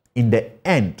respondent in the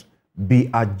end be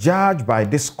adjudged by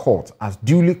this court as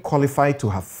duly qualified to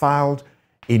have filed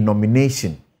a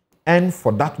nomination and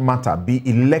for that matter be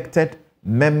elected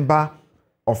member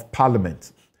of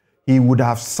parliament, he would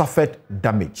have suffered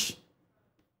damage,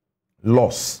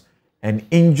 loss, and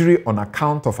injury on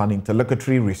account of an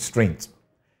interlocutory restraint.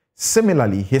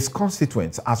 Similarly, his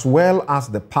constituents, as well as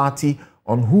the party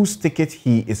on whose ticket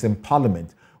he is in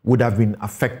parliament, would have been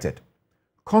affected.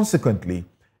 Consequently,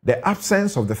 the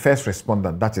absence of the first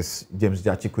respondent, that is James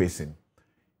Jachikwesin,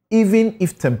 even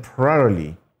if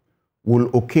temporarily,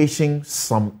 will occasion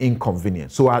some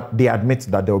inconvenience. So they admit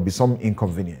that there will be some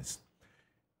inconvenience.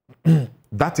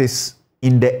 That is,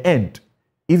 in the end,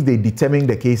 if they determine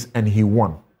the case and he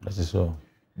won, that is so.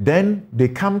 Then they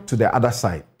come to the other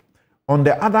side. On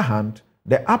the other hand,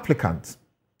 the applicant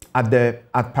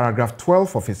at paragraph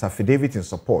 12 of his affidavit in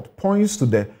support points to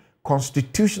the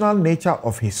constitutional nature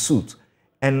of his suit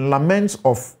and laments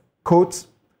of, quote,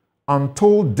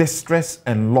 untold distress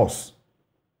and loss,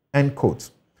 end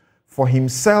quote, for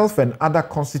himself and other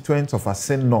constituents of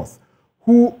Assin North,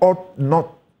 who ought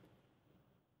not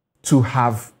to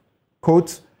have,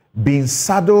 quote, been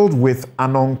saddled with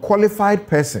an unqualified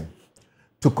person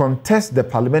to contest the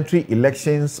parliamentary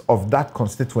elections of that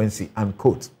constituency,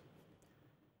 unquote,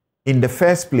 in the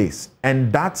first place,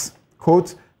 and that,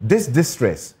 quote, this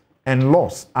distress and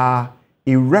loss are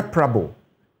irreparable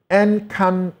and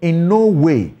can in no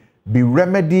way be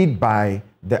remedied by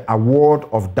the award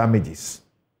of damages,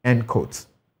 end quote.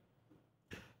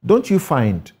 Don't you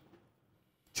find,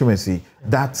 Chumesi,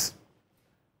 that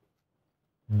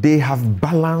they have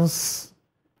balanced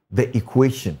the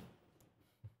equation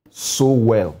so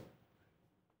well?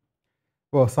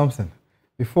 Well, Samson,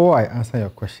 before I answer your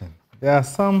question, there are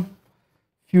some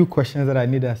few questions that I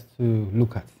need us to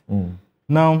look at.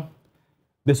 Now,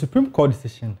 the Supreme Court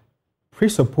decision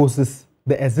presupposes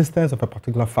the existence of a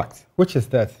particular fact, which is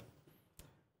that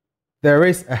there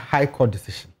is a High Court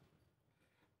decision.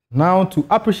 Now, to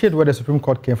appreciate where the Supreme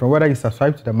Court came from, whether you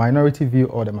subscribe to the minority view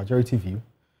or the majority view,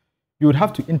 you would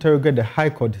have to interrogate the High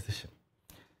Court decision.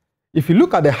 if you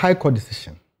look at the High Court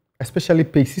decision, especially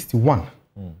page 61,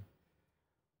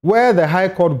 where the High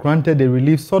Court granted the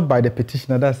relief sought by the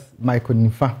petitioner, that's Michael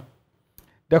Nifa,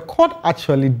 the court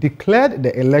actually declared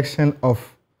the election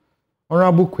of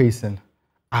Honorable Kwesen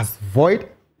as void,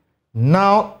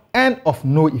 null, and of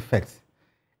no effect.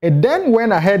 It then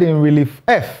went ahead in relief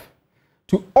F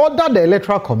to order the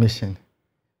Electoral Commission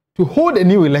to hold a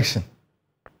new election.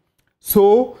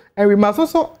 So, and we must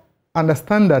also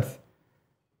understand that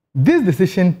this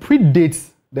decision predates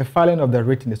the filing of the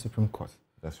writ in the Supreme Court.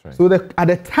 That's right. So at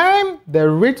the time the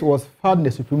writ was filed in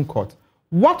the Supreme Court,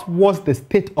 what was the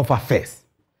state of affairs?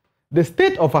 The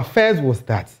state of affairs was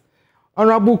that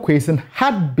Honorable Kwesen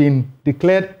had been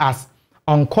declared as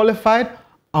unqualified,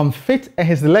 unfit, and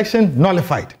his election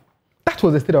nullified. That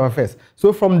was the state of affairs.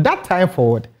 So from that time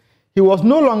forward, he was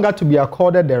no longer to be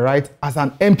accorded the right as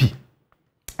an MP.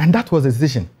 And that was the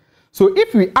decision. So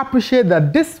if we appreciate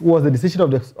that this was the decision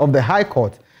of the High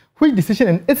Court, which decision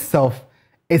in itself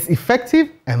is effective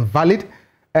and valid,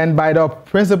 and by the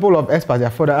principle of ex parte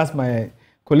further, as my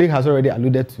colleague has already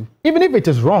alluded to, even if it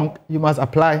is wrong, you must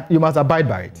abide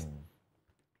by it.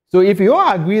 So if you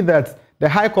all agree that the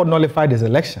High Court nullified his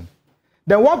election,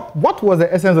 then what was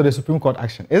the essence of the Supreme Court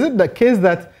action? Is it the case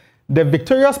that the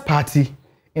victorious party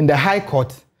in the High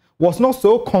Court was not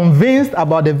so convinced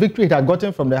about the victory it had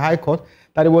gotten from the High Court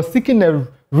that it was seeking a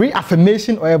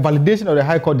reaffirmation or a validation of the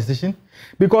High Court decision?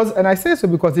 Because, and I say so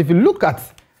because if you look at,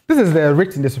 this is the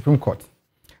writ in the Supreme Court.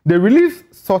 The reliefs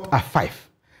sought are 5.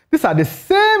 These are the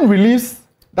same reliefs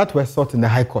that were sought in the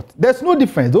High Court. There's no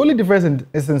difference. The only difference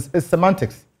is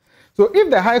semantics. So if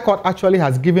the High Court actually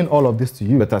has given all of this to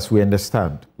you... But as we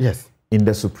understand, yes, in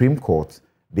the Supreme Court,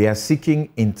 they are seeking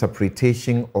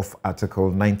interpretation of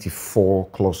Article 94,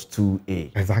 Clause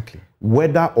 2A. Exactly.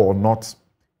 Whether or not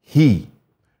he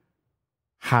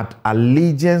had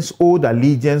owed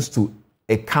allegiance to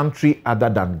a country other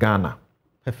than Ghana.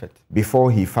 Perfect.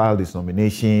 Before he filed his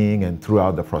nomination and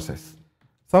throughout the process.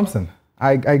 Samson,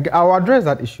 I'll address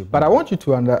that issue, but I want you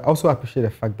to also appreciate the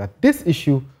fact that this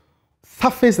issue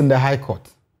surfaced in the High Court,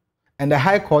 and the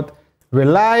High Court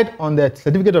relied on the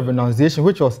certificate of renunciation,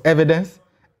 which was evidence,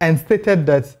 and stated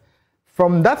that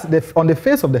from that, on the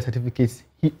face of the certificates,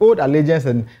 he owed allegiance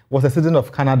and was a citizen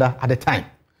of Canada at the time.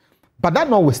 But that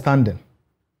notwithstanding,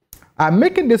 I'm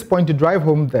making this point to drive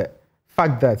home the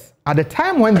fact that at the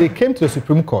time when they came to the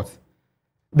Supreme Court,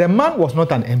 the man was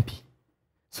not an MP.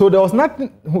 So there was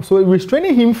nothing, so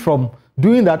restraining him from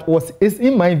doing that is,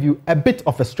 in my view, a bit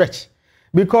of a stretch.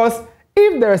 Because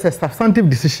if there is a substantive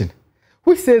decision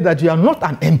which says that you are not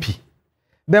an MP,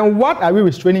 then what are we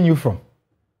restraining you from?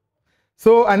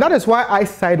 So, and that is why I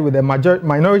side with the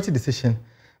minority decision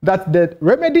that the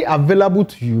remedy available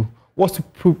to you was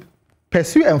to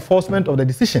pursue enforcement of the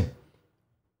decision.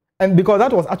 And because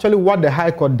that was actually what the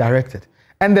High Court directed.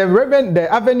 And the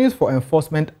avenues for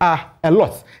enforcement are a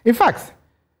lot. In fact,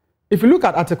 if you look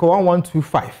at Article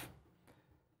 1125,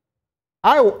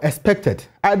 I expected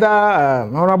either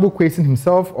Honorable Kwesen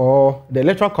himself or the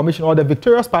Electoral Commission or the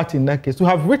victorious party in that case to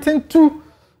have written to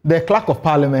the Clerk of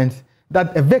Parliament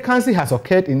that a vacancy has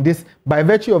occurred in this by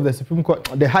virtue of the Supreme Court,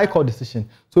 the High Court decision,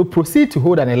 so proceed to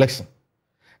hold an election.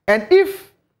 And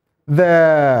if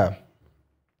the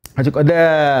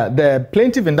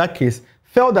plaintiff in that case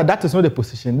felt that that is not the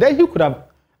position, then he could have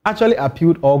actually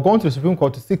appealed or gone to the Supreme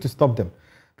Court to seek to stop them.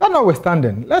 That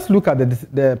notwithstanding, let's look at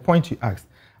the point you asked.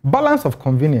 Balance of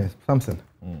convenience, Samson.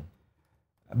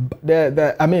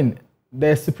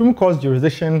 The Supreme Court's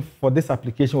jurisdiction for this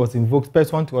application was invoked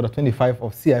pursuant to Order 25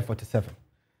 of CI 47.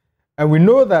 And we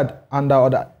know that under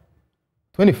Order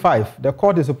 25, the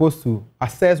court is supposed to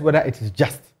assess whether it is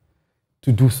just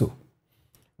to do so.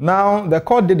 Now, the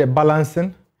court did a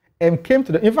balancing and came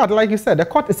to in fact, like you said, the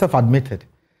court itself admitted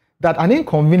that an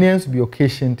inconvenience will be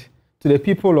occasioned to the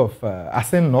people of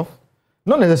Assin North,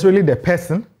 not necessarily the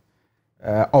person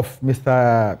of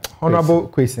Mr. Honorable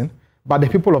Kwesen, but the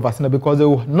people of Assin North, because they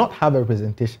will not have a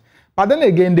representation. But then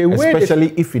again, the way...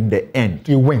 Especially if in the end...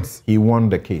 He wins. He won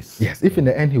the case. Yes, if in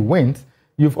the end he wins,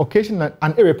 you've occasioned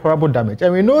an irreparable damage.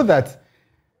 And we know that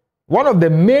one of the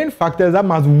main factors that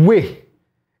must weigh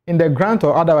in the grant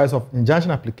or otherwise of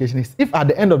injunction application is if at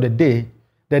the end of the day,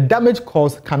 the damage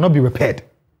caused cannot be repaired.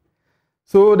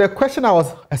 So the question I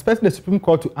was expecting the Supreme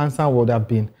Court to answer would have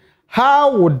been,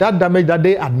 how would that damage that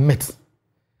they admit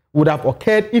would have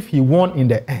occurred if he won in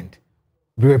the end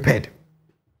be repaired?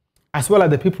 As well as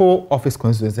the people of his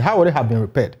constituency, how would it have been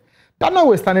repaired? That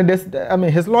notwithstanding this,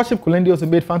 his Lordship Kulendi also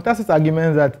made fantastic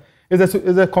arguments that it's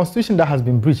a constitution that has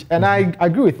been breached. And I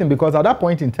agree with him because at that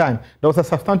point in time, there was a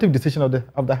substantive decision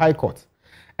of the High Court.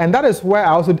 And that is where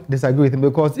I also disagree with him,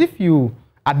 because if you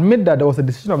admit that there was a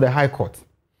decision of the High Court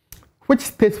which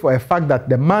states for a fact that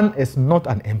the man is not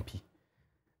an MP,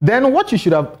 then what you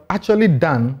should have actually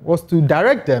done was to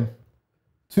direct them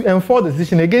to enforce the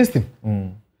decision against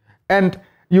him. And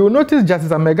you will notice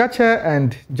Justice Amegache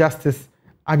and Justice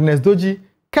Agnes Doji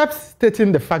kept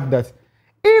stating the fact that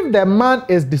if the man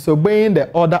is disobeying the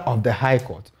order of the High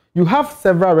Court, you have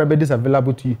several remedies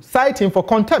available to you. Cite him for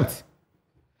contempt.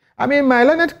 I mean, my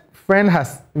learned friend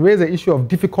has raised the issue of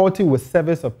difficulty with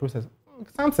service of process.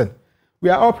 Samson, we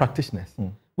are all practitioners.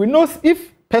 We know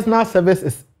if personal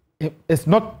service is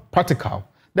not practical,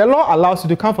 the law allows you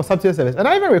to come for subsidiary service. And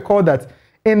I even recall that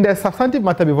in the substantive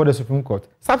matter before the Supreme Court,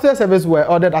 subsidiary service were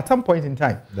ordered at some point in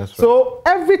time. That's right. So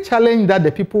every challenge that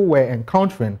the people were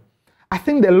encountering, I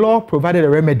think the law provided a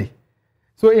remedy.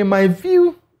 So in my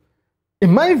view,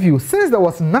 since there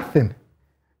was nothing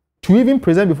to even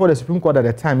present before the Supreme Court at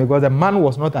the time, because the man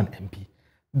was not an MP,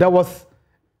 there was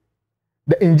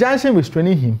the injunction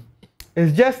restraining him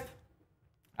is just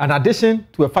an addition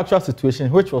to a factual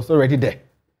situation which was already there.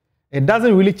 It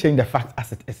doesn't really change the fact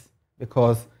as it is,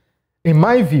 because in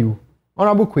my view,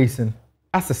 Honorable Kwesi,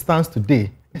 as it stands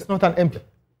today, it's not an MP.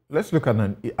 Let's look at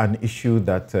an issue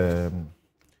that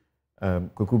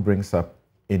Kuku brings up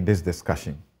in this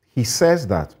discussion. He says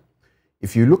that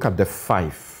if you look at the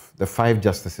five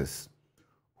justices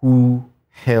who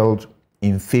held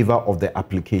in favor of the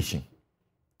application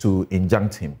to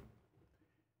injunct him,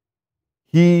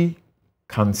 he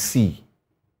can see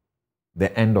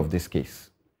the end of this case.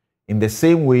 In the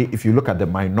same way, if you look at the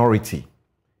minority,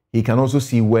 he can also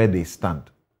see where they stand.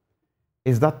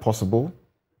 Is that possible?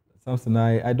 Samson,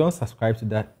 I don't subscribe to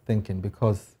that thinking,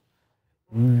 because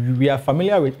we are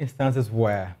familiar with instances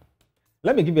where,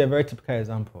 let me give you a very typical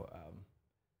example.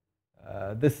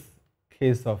 This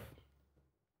case of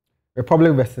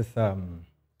Republic versus,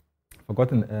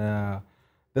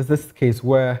 there's this case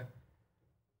where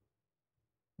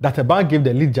Databan gave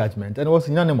the lead judgment and it was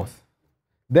unanimous.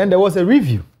 Then there was a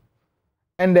review,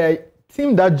 and the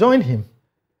team that joined him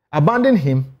abandoned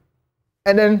him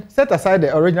and then set aside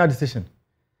the original decision,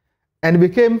 and it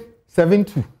became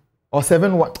 7-2 or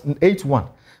 8-1.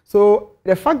 So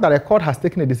the fact that the court has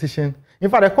taken a decision, in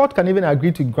fact, the court can even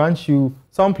agree to grant you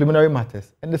some preliminary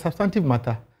matters, and the substantive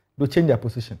matter will change their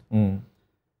position.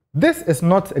 This is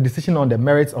not a decision on the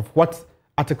merits of what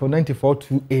Article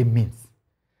 94(2)A means.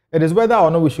 It is whether or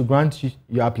not we should grant you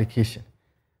your application.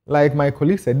 Like my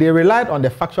colleague said, they relied on the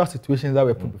factual situations that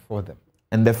were put before them.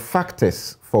 And the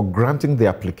factors for granting the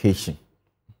application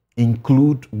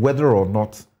include whether or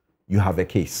not you have a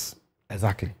case.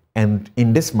 Exactly. And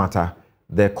in this matter,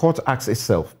 the court asks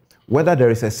itself whether there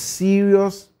is a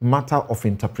serious matter of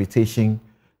interpretation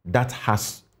that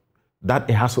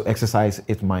it has to exercise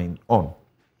its mind on.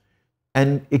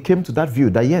 And it came to that view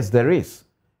that yes, there is.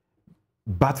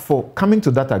 But for coming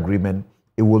to that agreement,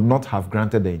 it will not have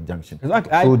granted the injunction.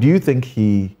 Exactly. So do you think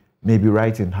he may be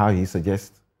right in how he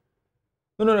suggests?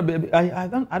 No,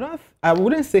 I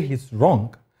wouldn't say he's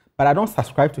wrong, but I don't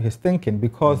subscribe to his thinking,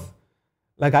 because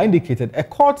like I indicated, a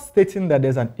court stating that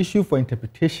there's an issue for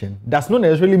interpretation does not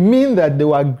necessarily mean that they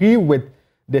will agree with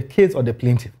the case or the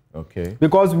plaintiff. Okay.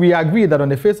 Because we agree that on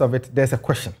the face of it, there's a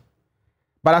question.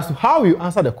 But as to how you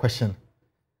answer the question,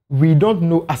 we don't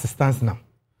know as it stands now.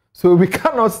 So we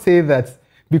cannot say that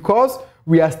because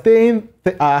we are staying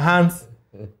our hands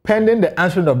pending the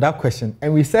answering of that question,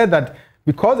 and we said that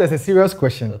because there's a serious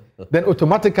question, then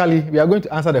automatically we are going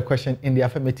to answer the question in the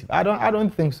affirmative. I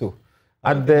don't think so.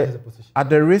 At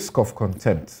the risk of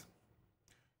contempt,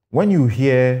 when you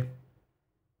hear,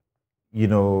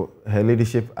 Her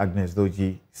Ladyship Agnes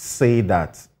Doji say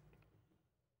that,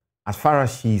 as far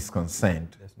as she is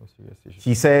concerned, there's no serious issue.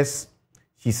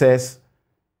 She says,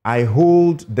 I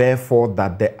hold, therefore,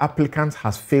 that the applicant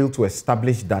has failed to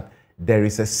establish that there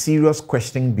is a serious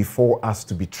question before us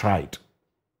to be tried.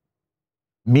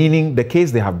 Meaning the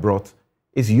case they have brought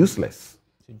is useless.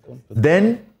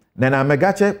 Then Nana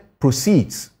Amegache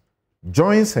proceeds,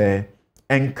 joins her,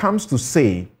 and comes to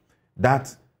say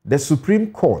that the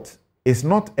Supreme Court is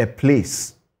not a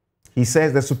place. He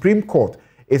says the Supreme Court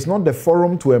is not the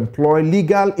forum to employ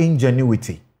legal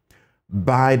ingenuity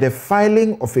by the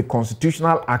filing of a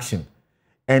constitutional action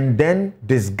and then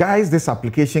disguise this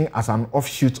application as an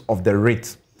offshoot of the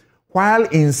writ, while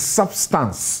in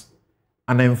substance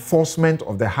an enforcement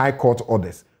of the High Court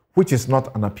orders, which is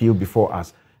not an appeal before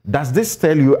us. Does this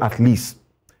tell you at least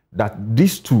that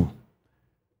these two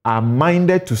are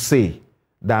minded to say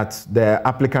that the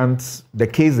applicants, the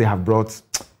case they have brought,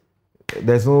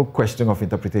 there's no question of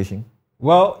interpretation?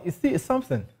 Well, you see, it's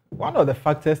something. One of the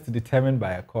factors to determine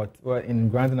by a court in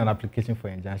granting an application for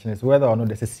injunction is whether or not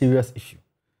there's a serious issue.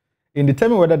 in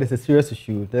determining whether there's a serious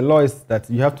issue, the law is that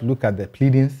you have to look at the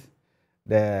pleadings,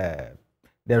 the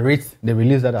rates, the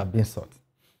reliefs that have been sought.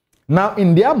 Now,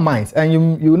 in their minds, and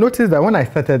you notice that when I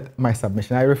started my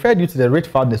submission, I referred you to the rate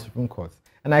filed in the Supreme Court,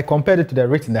 and I compared it to the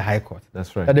rate in the High Court.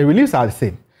 That's right. That the reliefs are the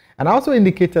same. And I also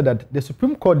indicated that the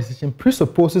Supreme Court decision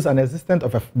presupposes the existence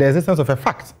of a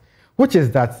fact, which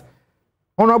is that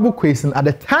Honorable Kwesi, at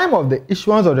the time of the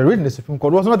issuance of the writ in the Supreme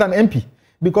Court, was not an MP,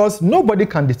 because nobody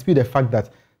can dispute the fact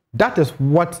that that is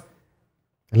what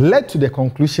led to the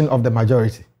conclusion of the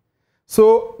majority.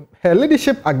 So her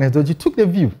leadership, Agnes Doji, took the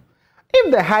view,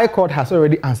 if the High Court has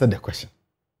already answered the question,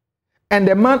 and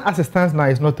the man as it stands now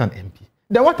is not an MP,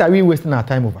 then what are we wasting our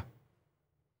time over?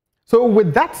 So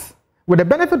with that, with the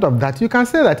benefit of that, you can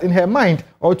say that in her mind,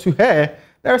 or to her,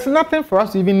 there is nothing for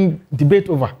us to even debate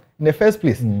over in the first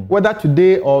place, whether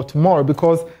today or tomorrow,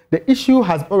 because the issue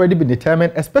has already been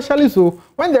determined, especially so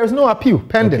when there is no appeal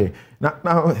pending. Okay.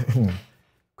 Now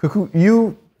Kweku,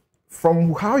 you,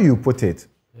 from how you put it,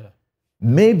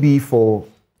 maybe for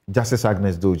Justice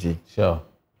Agnes Doji, Sure.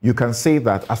 you can say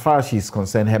that as far as she's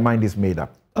concerned, her mind is made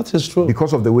up. That is true.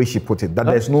 Because of the way she put it, that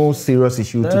there's no serious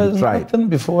issue to be tried. There's nothing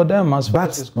before them as far But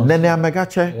as it's concerned. Nene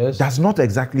Amegache does not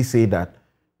exactly say that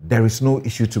there is no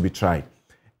issue to be tried.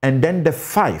 And then the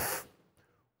 5,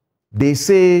 they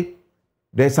say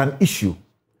there's an issue.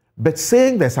 But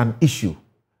saying there's an issue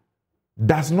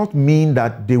does not mean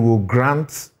that they will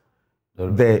grant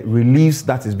the reliefs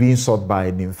that is being sought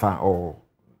by NIMFA or...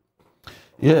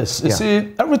 Yes, you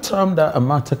see, every time that a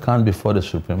matter comes before the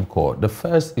Supreme Court, the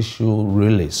first issue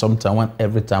really,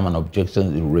 every time an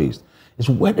objection is raised, is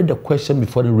whether the question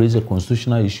before they raise a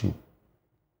constitutional issue.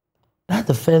 That's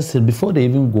the first thing, before they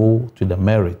even go to the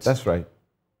merits. That's right.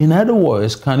 In other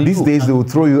words, these days they will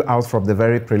throw you out from the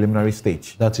very preliminary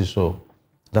stage. That is so.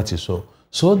 That is so.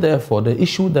 So therefore, the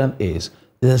issue then is,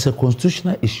 there's a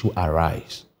constitutional issue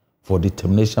arise for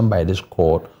determination by this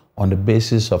court on the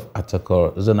basis of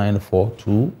Article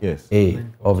 942A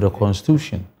of the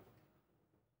Constitution.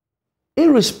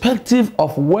 Irrespective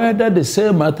of whether the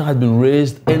same matter has been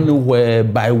raised anywhere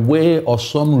by way of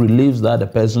some reliefs that the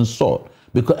person sought.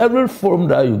 Because every forum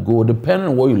that you go, depending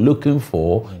on what you're looking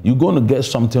for, you're going to get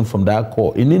something from that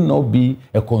court. It need not be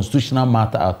a constitutional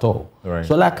matter at all. Right.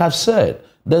 So like I've said,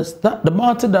 the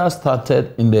matter that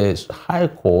started in the High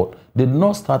Court did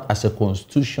not start as a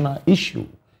constitutional issue.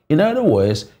 In other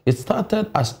words, it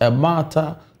started as a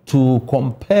matter to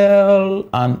compel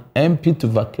an MP to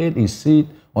vacate his seat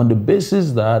on the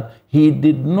basis that he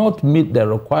did not meet the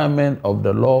requirement of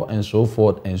the law and so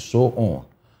forth and so on.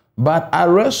 But I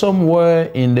read somewhere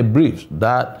in the briefs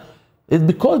that it's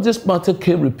because this matter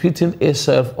came repeating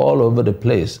itself all over the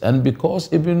place, and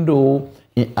because even though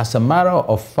as a matter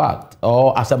of fact,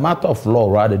 or as a matter of law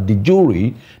rather, the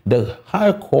jury, the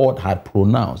High Court had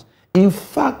pronounced, in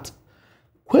fact,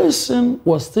 Kwesi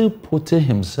was still putting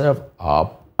himself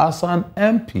up as an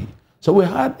MP. So we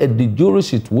had a de jure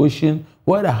situation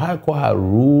where the High Court had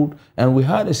ruled, and we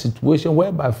had a situation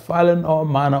where by filing all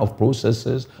manner of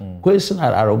processes, Kwesi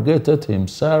had arrogated to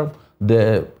himself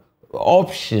the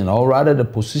option, or rather the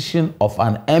position of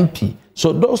an MP.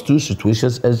 So those two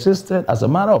situations existed as a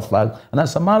matter of fact and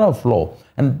as a matter of law.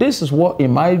 And this is what,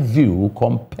 in my view,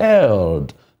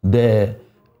 compelled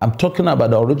I'm talking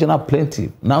about the original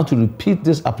plaintiff, now to repeat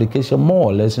this application more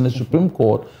or less in the Supreme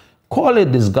Court. Call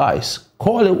it disguise,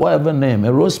 call it whatever name,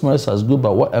 a rosemary as good,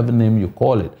 but whatever name you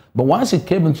call it. But once it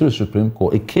came into the Supreme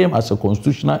Court, it came as a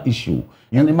constitutional issue.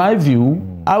 And in my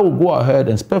view, I will go ahead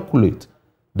and speculate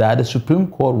that the Supreme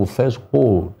Court will first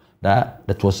hold that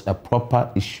that was a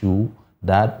proper issue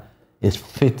that is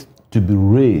fit to be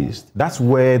raised. That's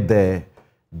where the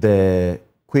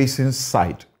Kwesi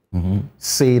side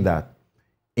say that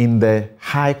in the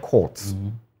High Courts,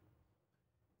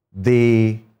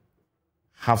 they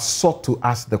have sought to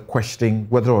ask the question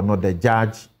whether or not the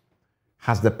judge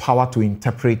has the power to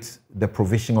interpret the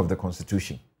provision of the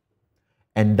Constitution.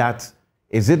 And that,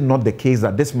 is it not the case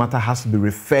that this matter has to be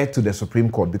referred to the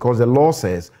Supreme Court? Because the law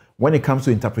says when it comes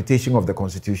to interpretation of the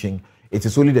Constitution, it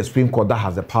is only the Supreme Court that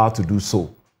has the power to do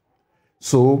so.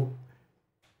 So,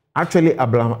 actually,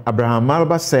 Abraham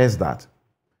Malba says that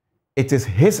it is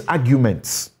his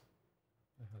arguments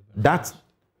that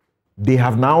they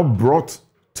have now brought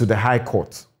to the High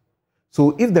Court.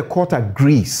 So if the court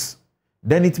agrees,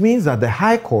 then it means that the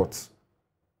High Court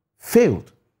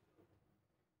failed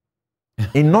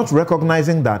in not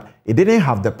recognizing that it didn't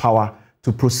have the power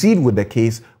to proceed with the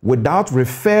case without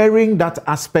referring that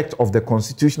aspect of the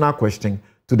constitutional question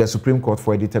to the Supreme Court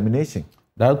for a determination.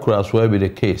 That could as well be the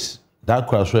case. that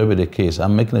could as well be the case.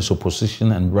 I'm making a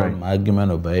supposition and bring my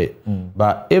argument over it.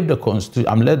 But if the Constitution,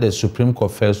 I'm let the Supreme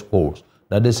Court first hold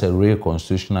that is a real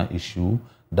constitutional issue,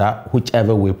 that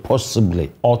whichever way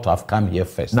possibly ought to have come here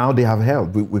first. Now they have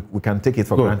held. We can take it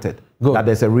for granted that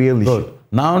there's a real issue.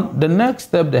 Now the next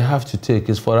step they have to take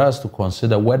is for us to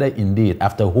consider whether indeed,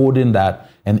 after holding that,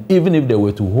 and even if they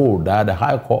were to hold that, the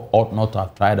High Court ought not to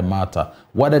have tried the matter,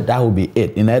 whether that would be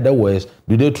it. In other words,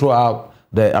 did they throw out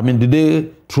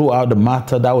the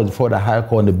matter that was before the High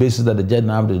Court on the basis that the judge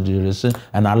now have the jurisdiction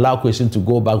and allow questions to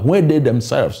go back when they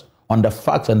themselves, on the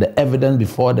facts and the evidence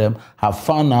before them, have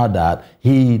found out that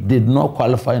he did not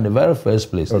qualify in the very first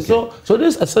place. Okay. So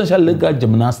this is essential legal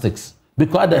gymnastics.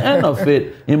 Because at the end of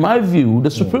it, in my view, the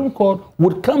Supreme Court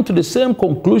would come to the same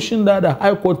conclusion that the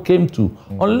High Court came to,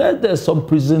 unless there's some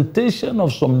presentation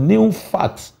of some new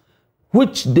facts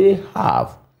which they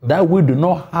have that we do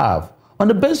not have, on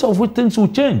the basis of which things will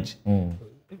change.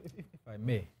 If I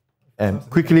may.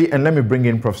 Quickly, and let me bring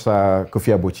in Professor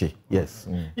Kofi Abochi. Yes.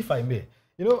 If I may.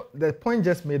 You know, the point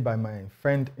just made by my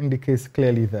friend indicates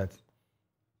clearly that,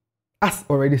 as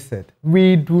already said,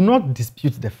 we do not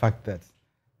dispute the fact that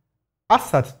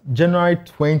as at January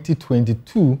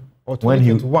 2022 or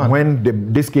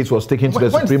 2021, this case was taken to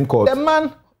the Supreme Court, the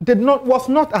man was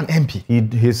not an MP.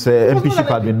 His MPship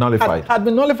had been nullified. Had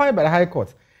been nullified by the High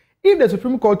Court. If the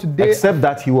Supreme Court today... Except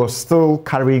that he was still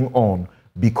carrying on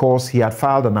because he had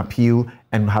filed an appeal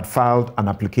and had filed an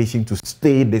application to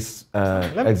stay this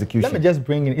execution. Let me just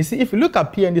bring in... You see, if you look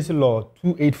at PNDC Law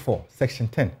 284, Section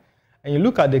 10, and you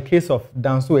look at the case of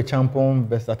Danso Echampong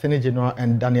versus Attorney General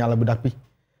and Daniel Abudakpi,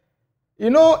 you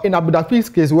know, in Abudakpi's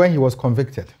case, when he was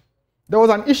convicted, there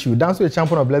was an issue. Danso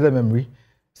Echampong of blessed memory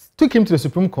took him to the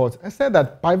Supreme Court and said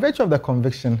that by virtue of the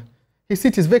conviction, his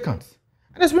seat is vacant.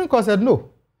 And the Supreme Court said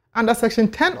no. Under Section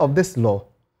 10 of this law,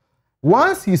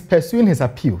 once he is pursuing his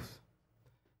appeals,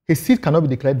 his seat cannot be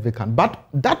declared vacant. But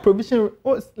that provision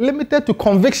was limited to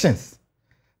convictions.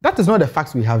 That is not the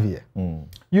facts we have here.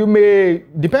 You may,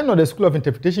 depend on the school of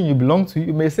interpretation you belong to,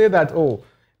 you may say that, oh,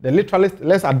 the literalist,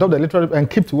 let's adopt the literalist and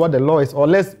keep to what the law is, or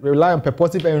let's rely on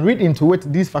purposive and read into it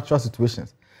these factual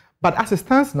situations. But as it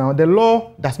stands now, the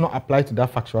law does not apply to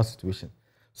that factual situation.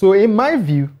 So in my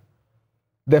view,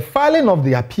 the filing of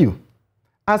the appeal,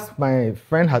 as my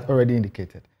friend has already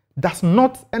indicated, does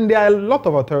not, and there are a lot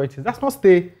of authorities, does not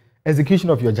stay execution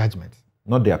of your judgment.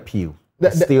 Not the appeal, the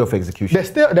stay of execution.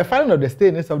 The filing of the stay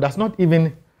in itself does not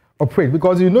even operate,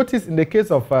 because you notice in the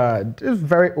case of this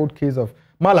very old case of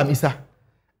Malam Issa,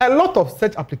 a lot of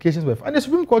such applications were, and the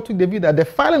Supreme Court took the view that the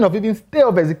filing of even stay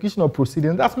of execution of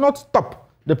proceedings does not stop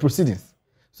the proceedings.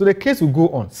 So the case will go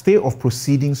on. Stay of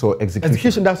proceedings or execution?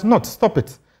 Execution does not stop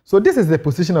it. So this is the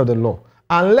position of the law.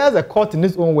 Unless the court in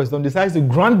its own wisdom decides to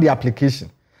grant the application.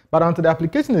 But until the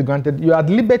application is granted, you are at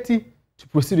liberty to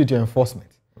proceed with your enforcement.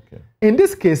 Okay. In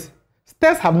this case,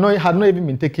 steps had not even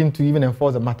been taken to even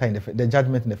enforce the matter in the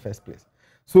judgment in the first place.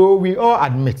 So we all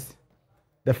admit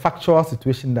the factual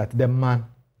situation that the man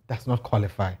does not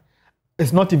qualify.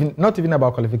 It's not even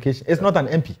about qualification. It's not an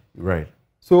MP. Right.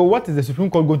 So what is the Supreme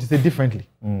Court going to say differently?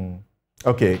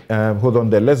 Okay, hold on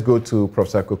there. Let's go to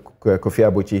Professor Kofi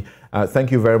Abochi.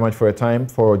 Thank you very much for your time,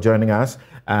 for joining us.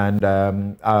 And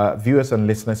viewers and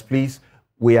listeners, please,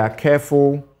 we are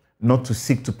careful not to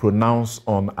seek to pronounce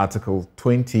on Article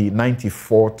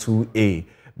 2094(2)A,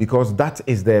 because that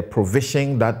is the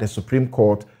provision that the Supreme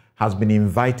Court has been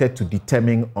invited to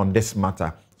determine on this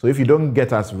matter. So if you don't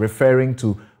get us referring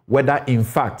to whether, in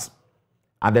fact,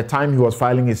 at the time he was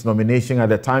filing his nomination, at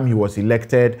the time he was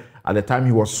elected, at the time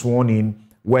he was sworn in,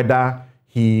 whether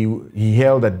he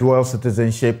held a dual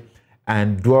citizenship,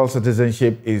 and dual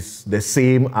citizenship is the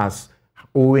same as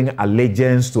owing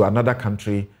allegiance to another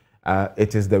country,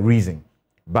 it is the reason.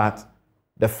 But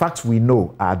the facts we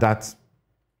know are that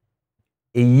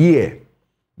a year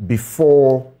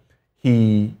before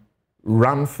he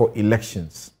ran for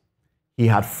elections, he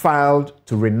had filed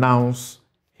to renounce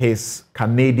his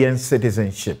Canadian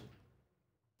citizenship.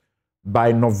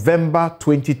 By November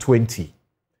 2020,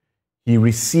 he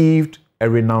received a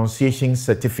renunciation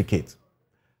certificate,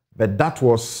 but that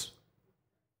was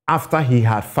after he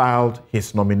had filed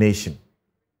his nomination.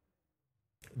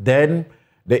 Then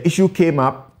the issue came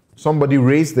up, somebody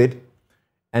raised it,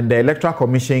 and the Electoral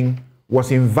Commission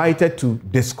was invited to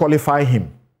disqualify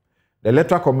him. The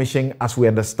Electoral Commission, as we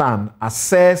understand,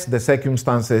 assessed the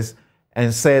circumstances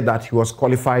and said that he was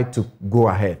qualified to go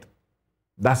ahead.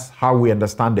 That's how we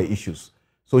understand the issues.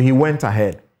 So he went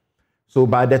ahead. So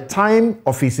by the time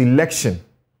of his election,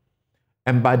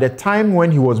 and by the time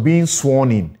when he was being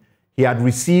sworn in, he had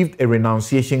received a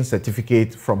renunciation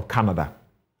certificate from Canada.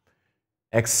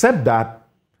 Except that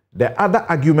The other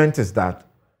argument is that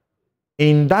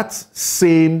in that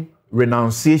same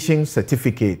renunciation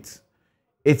certificate,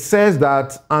 it says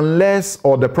that unless,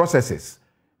 or the processes,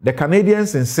 the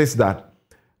Canadians insist that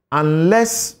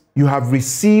unless you have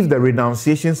received the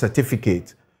renunciation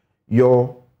certificate,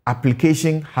 your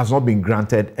application has not been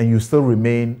granted and you still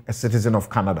remain a citizen of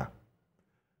Canada.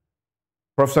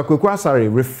 Professor Kweku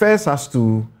Asare refers us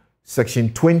to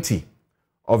Section 20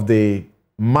 of the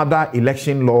mother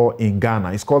election law in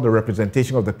Ghana. It's called the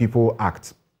Representation of the People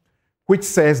Act, which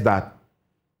says that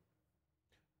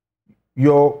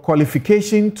your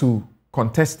qualification to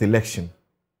contest election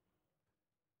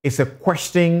is a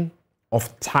question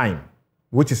of time,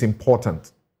 which is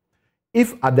important.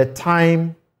 If at the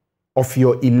time of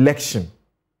your election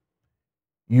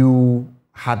you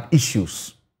had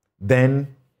issues,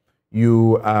 then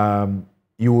you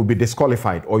will be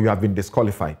disqualified, or you have been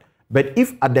disqualified. But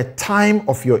if at the time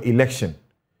of your election,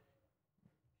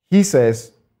 he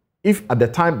says, if at the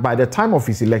time, by the time of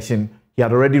his election, he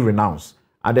had already renounced.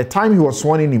 At the time he was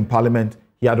sworn in Parliament,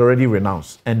 he had already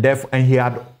renounced, and therefore, and he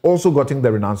had also gotten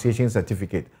the renunciation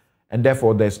certificate, and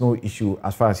therefore there's no issue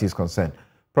as far as he's concerned.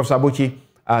 Professor Abochi,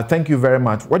 thank you very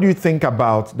much. What do you think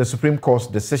about the Supreme Court's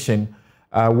decision,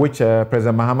 which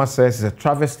President Mahama says is a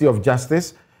travesty of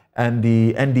justice, and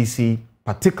the NDC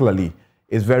particularly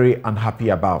is very unhappy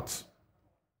about?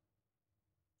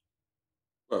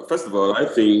 Well, first of all, I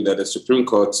think that the Supreme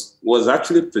Court was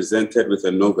actually presented with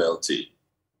a novelty.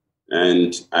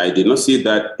 And I did not see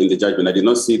that in the judgment. I did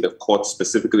not see the court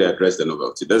specifically address the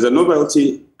novelty. There's a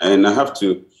novelty, and I have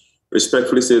to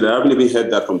respectfully say that I haven't even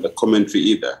heard that from the commentary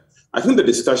either. I think the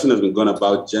discussion has been gone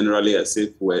about generally as if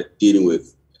we're dealing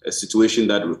with a situation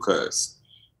that recurs.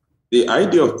 The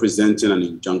idea of presenting an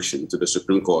injunction to the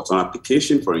Supreme Court, an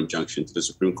application for injunction to the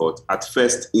Supreme Court at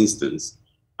first instance,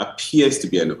 appears to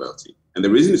be a novelty. And the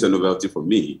reason it's a novelty for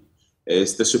me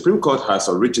is the Supreme Court has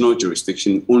original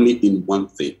jurisdiction only in one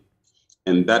thing,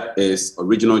 and that is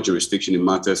original jurisdiction in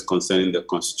matters concerning the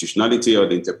constitutionality or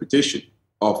the interpretation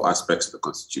of aspects of the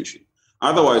Constitution.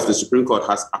 Otherwise, the Supreme Court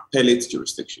has appellate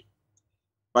jurisdiction.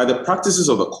 By the practices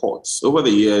of the courts over the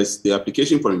years, the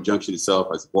application for injunction itself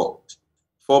has evolved.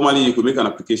 Formerly, you could make an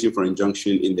application for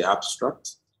injunction in the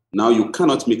abstract. Now you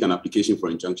cannot make an application for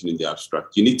injunction in the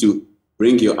abstract. You need to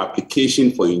bring your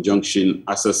application for injunction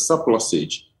as a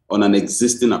surplusage on an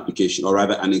existing application, or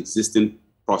rather an existing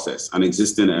process, an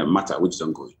existing matter which is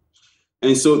ongoing.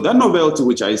 And so that novelty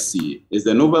which I see is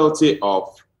the novelty of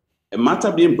a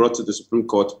matter being brought to the Supreme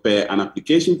Court per an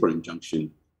application for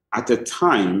injunction at a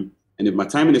time, and if my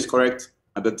timing is correct,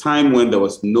 at the time when there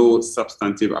was no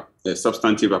substantive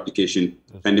application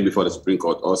pending before the Supreme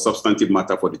Court, or substantive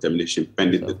matter for determination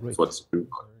pending before the Supreme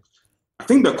Court. I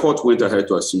think the court went ahead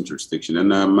to assume jurisdiction, and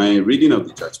my reading of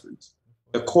the judgment,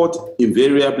 the court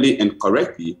invariably and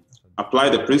correctly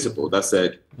applied the principle that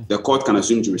said the court can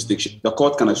assume jurisdiction. The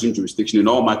court can assume jurisdiction in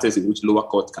all matters in which lower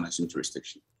courts can assume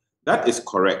jurisdiction. That is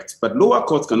correct, but lower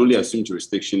courts can only assume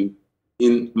jurisdiction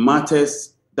in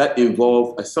matters that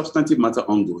involve a substantive matter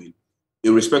ongoing,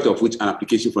 in respect of which an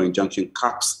application for injunction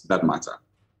caps that matter.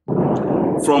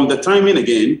 From the timing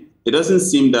again, it doesn't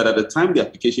seem that at the time the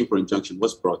application for injunction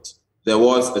was brought, there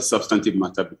was a substantive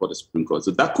matter before the Supreme Court.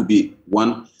 So that could be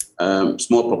one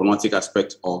small problematic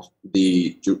aspect of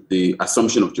the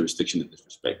assumption of jurisdiction in this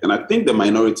respect. And I think the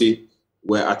minority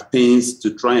were at pains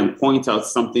to try and point out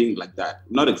something like that,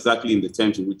 not exactly in the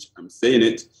terms in which I'm saying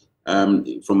it,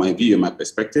 from my view and my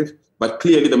perspective, but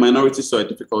clearly the minority saw a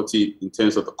difficulty in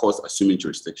terms of the courts assuming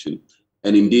jurisdiction.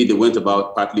 And indeed, they went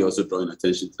about partly also drawing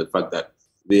attention to the fact that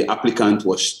the applicant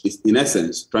was, in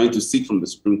essence, trying to seek from the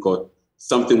Supreme Court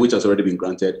something which has already been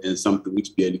granted and something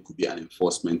which barely could be an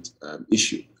enforcement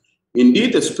issue.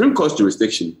 Indeed, the Supreme Court's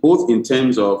jurisdiction, both in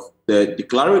terms of the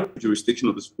declaratory jurisdiction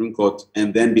of the Supreme Court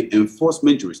and then the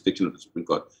enforcement jurisdiction of the Supreme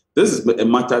Court, this is a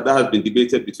matter that has been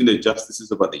debated between the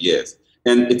justices over the years.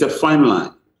 And it's a fine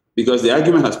line, because the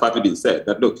argument has partly been said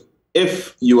that, look,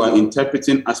 if you are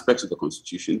interpreting aspects of the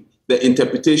Constitution, the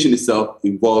interpretation itself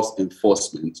involves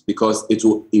enforcement, because it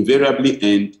will invariably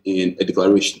end in a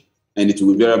declaration, and it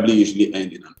will invariably usually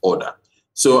end in an order.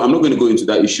 So I'm not going to go into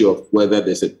that issue of whether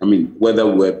whether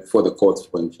we're before the court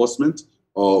for enforcement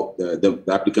or the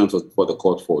applicant was before the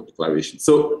court for declaration.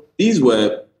 So these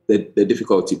were the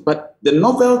difficulty. But the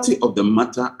novelty of the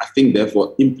matter, I think,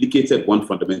 therefore, implicated one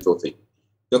fundamental thing.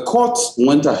 The court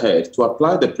went ahead to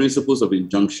apply the principles of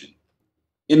injunction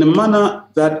in a manner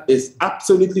that is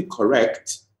absolutely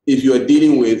correct if you are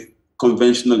dealing with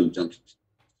conventional injunctions.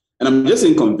 And I'm just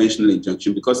saying conventional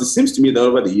injunction because it seems to me that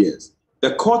over the years,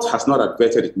 the court has not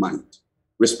adverted its mind,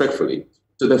 respectfully,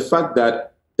 to the fact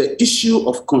that the issue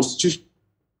of constitutional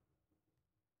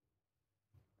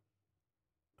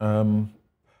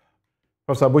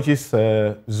Professor Abuchi's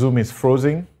Zoom is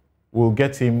frozen. We'll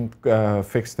get him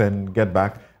fixed and get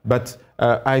back. But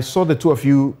I saw the two of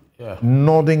you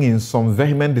nodding in some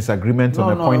vehement disagreement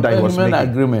on the point that he was making.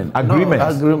 Agreement.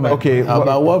 Okay.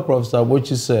 About what Professor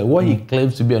Abuchi said, what he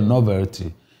claims to be a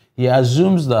novelty, he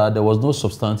assumes that there was no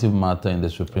substantive matter in the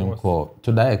Supreme Court.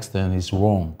 To that extent, he's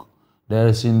wrong. There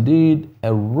is indeed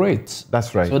a writ.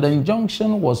 That's right. So the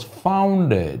injunction was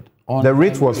founded on... The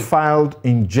writ was filed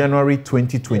in January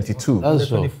 2022. That's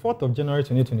the 24th of January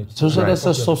 2022. So there's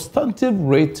a substantive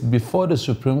writ before the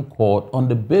Supreme Court on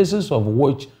the basis of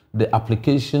which the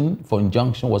application for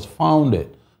injunction was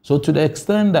founded. So to the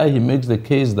extent that he makes the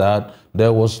case that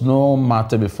there was no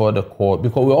matter before the court,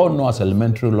 because we all know as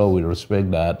elementary law we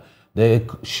respect that there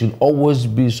should always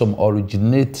be some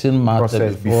originating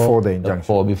matter before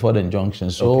the injunction.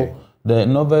 So the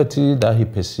novelty that he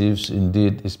perceives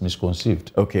indeed is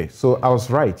misconceived. Okay, so I was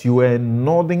right. You were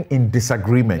nodding in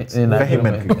disagreement,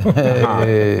 vehemently.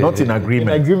 Not in agreement.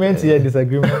 In agreement,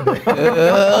 disagreement.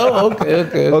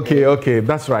 Okay,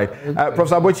 that's right.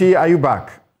 Professor Abuchi, are you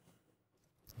back?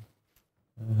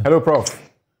 Hello,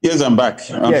 Prof. Yes, I'm back.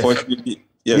 Unfortunately,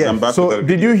 yes, I'm back. So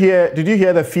did you hear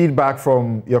the feedback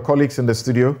from your colleagues in the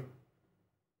studio?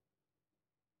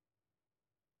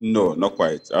 No, not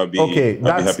quite. I'll be happy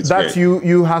to that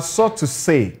you have sought to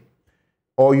say,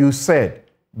 or you said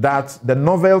that the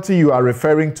novelty you are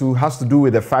referring to has to do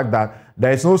with the fact that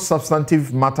there is no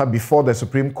substantive matter before the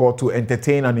Supreme Court to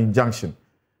entertain an injunction.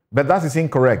 But that is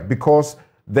incorrect, because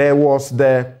there was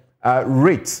the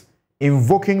writ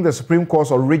invoking the Supreme Court's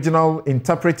original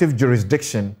interpretive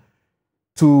jurisdiction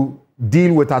to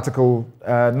deal with Article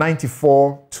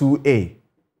 94(2)(a),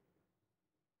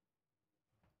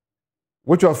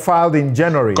 which was filed in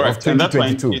January of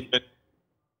 2022.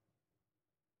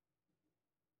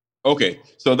 Okay,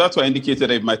 so that's why I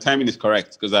indicated if my timing is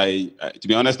correct, because to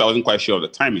be honest, I wasn't quite sure of the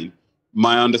timing.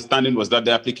 My understanding was that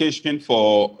the application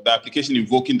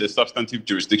invoking the substantive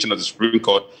jurisdiction of the Supreme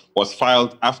Court was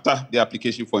filed after the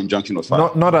application for injunction was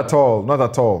filed. Not at all. Not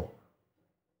at all.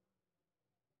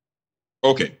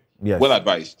 Okay. Yes. Well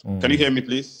advised. Can you hear me,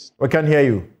 please? We can hear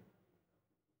you.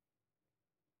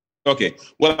 Okay.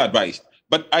 Well advised.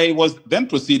 But I was then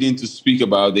proceeding to speak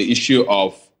about the issue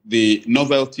of the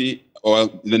novelty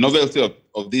of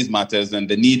these matters and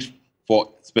the need for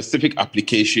specific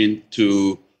application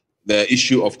to the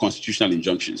issue of constitutional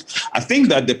injunctions. I think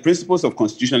that the principles of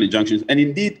constitutional injunctions, and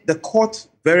indeed the court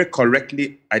very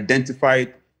correctly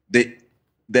identified the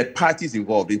parties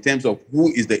involved in terms of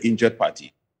who is the injured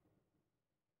party.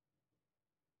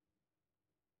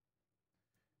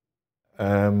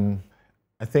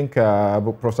 I think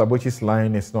Professor Abuchi's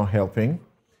line is not helping.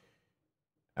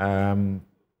 In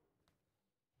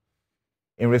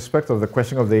respect of the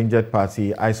question of the injured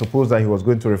party, I suppose that he was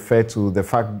going to refer to the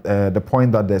fact, the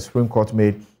point that the Supreme Court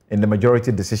made in the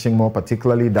majority decision, more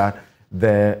particularly that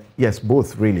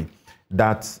both really,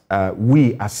 that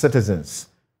we as citizens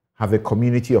have a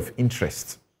community of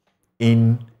interest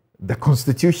in the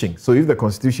Constitution. So if the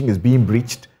Constitution is being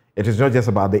breached, it is not just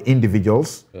about the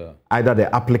individuals, either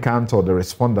the applicant or the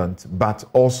respondent, but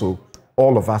also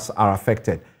all of us are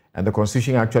affected. And the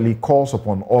Constitution actually calls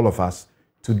upon all of us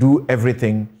to do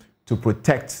everything to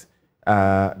protect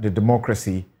the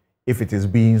democracy if it is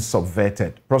being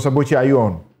subverted. Professor Abuchi, are you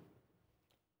on?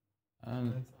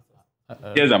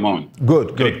 Yes, I'm on.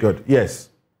 Good. Yes.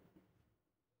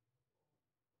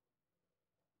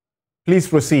 Please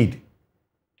proceed.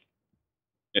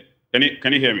 Can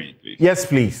you hear me, please? Yes,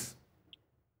 please.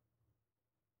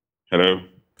 Hello?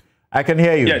 I can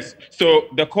hear you. Yes. So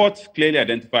the court clearly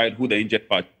identified who the injured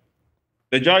party.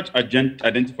 The judge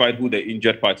identified who the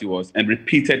injured party was and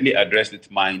repeatedly addressed its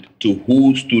mind to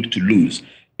who stood to lose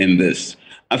in this.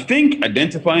 I think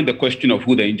identifying the question of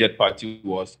who the injured party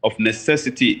was of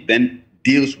necessity then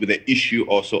deals with the issue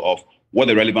also of what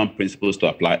the relevant principles to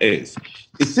apply is.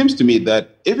 It seems to me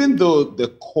that even though the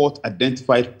court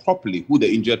identified properly who the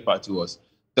injured party was,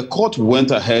 the court went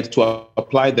ahead to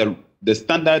apply the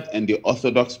standard and the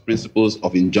orthodox principles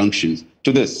of injunctions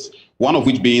to this, one of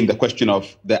which being the question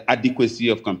of the adequacy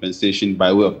of compensation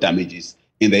by way of damages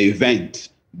in the event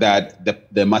that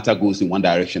the matter goes in one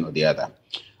direction or the other.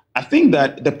 I think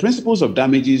that the principles of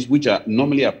damages which are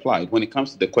normally applied when it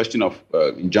comes to the question of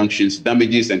injunctions,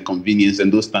 damages and convenience and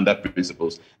those standard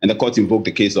principles, and the court invoked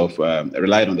the case of,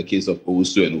 relied on the case of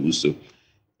Owusu and Owusu.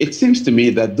 It seems to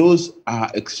me that those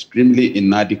are extremely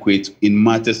inadequate in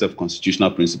matters of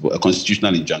constitutional principle,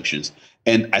 constitutional injunctions.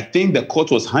 And I think the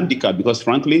court was handicapped because,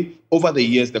 frankly, over the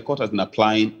years, the court has been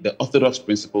applying the orthodox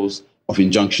principles of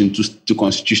injunction to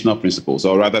constitutional principles,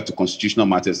 or rather to constitutional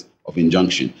matters of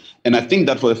injunction. And I think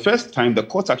that for the first time, the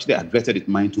court actually adverted its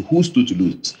mind to who stood to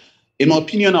lose. In my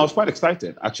opinion, I was quite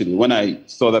excited, actually, when I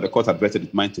saw that the court adverted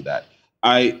its mind to that.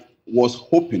 I was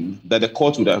hoping that the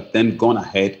court would have then gone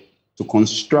ahead to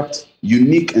construct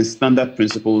unique and standard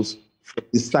principles for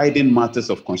deciding matters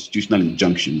of constitutional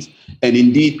injunctions, and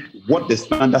indeed what the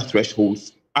standard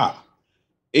thresholds are.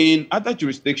 In other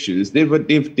jurisdictions,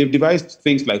 they've devised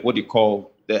things like what you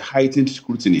call the heightened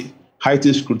scrutiny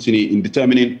in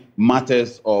determining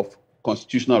matters of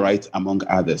constitutional rights, among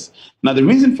others. Now, the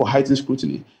reason for heightened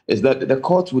scrutiny is that the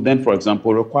court would then, for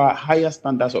example, require higher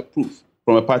standards of proof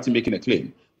from a party making a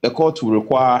claim. The court will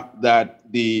require that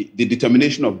the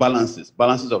determination of balances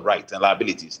of rights and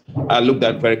liabilities are looked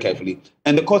at very carefully.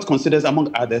 And the court considers,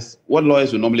 among others, what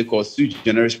lawyers will normally call sui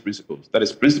generis principles, that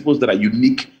is, principles that are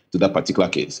unique to that particular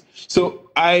case. So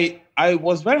I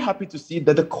was very happy to see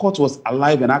that the court was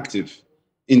alive and active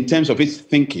in terms of its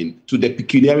thinking to the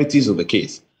peculiarities of the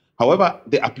case. However,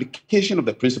 the application of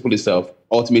the principle itself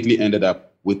ultimately ended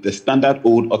up with the standard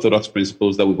old orthodox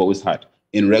principles that we've always had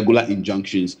in regular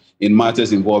injunctions, in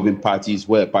matters involving parties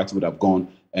where a party would have gone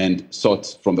and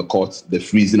sought from the courts the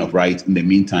freezing of rights in the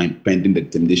meantime, pending the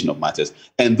determination of matters.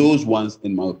 And those ones,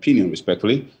 in my opinion,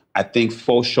 respectfully, I think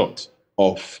fall short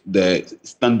of the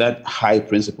standard high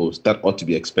principles that ought to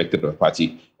be expected of a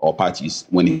party or parties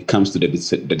when it comes to the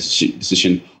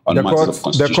decision on matters of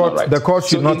constitutional rights. The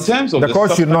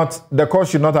court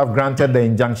should not have granted the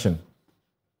injunction.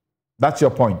 That's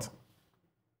your point.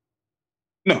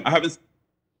 No, I haven't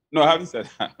said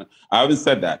that. I haven't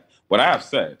said that. What I have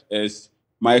said is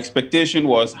my expectation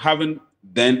was, having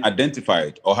then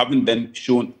identified or having then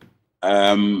shown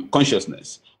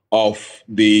consciousness of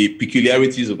the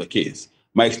peculiarities of the case,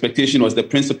 my expectation was the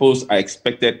principles, I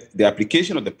expected the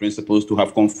application of the principles to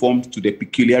have conformed to the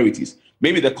peculiarities.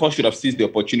 Maybe the court should have seized the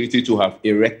opportunity to have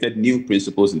erected new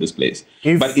principles in this place.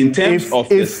 But in terms of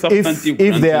the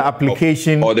substantive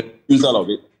application or the refusal of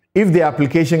it, if the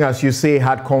application, as you say,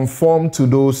 had conformed to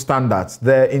those standards,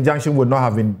 the injunction would not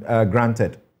have been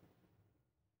granted.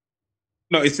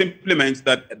 No, it simply means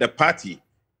that the party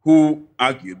who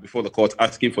argued before the court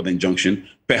asking for the injunction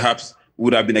perhaps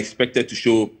would have been expected to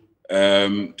show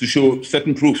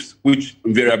certain proofs, which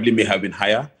invariably may have been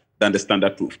higher than the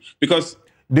standard proof. Because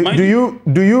what do you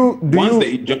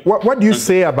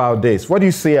say about this? What do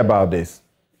you say about this?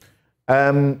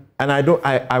 And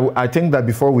I think that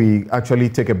before we actually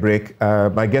take a break,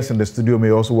 my guest in the studio may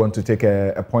also want to take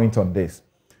a point on this.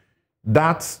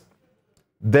 That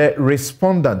the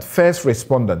first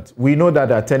respondent, we know that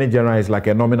the Attorney General is like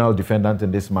a nominal defendant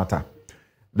in this matter.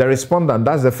 The respondent,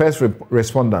 that's the first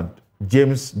respondent,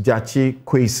 James Jachi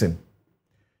Kwesen,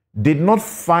 did not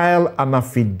file an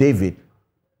affidavit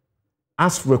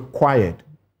as required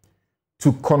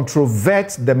to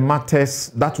controvert the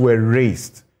matters that were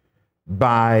raised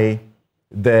by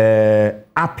the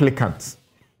applicant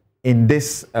in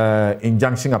this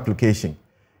injunction application.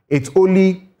 It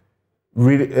only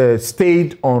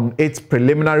stayed on its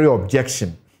preliminary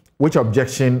objection, which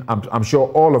objection I'm sure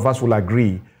all of us will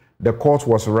agree the court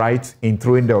was right in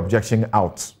throwing the objection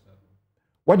out.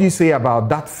 What do you say about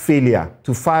that failure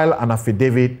to file an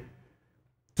affidavit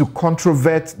to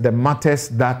controvert the matters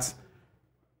that,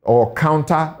 or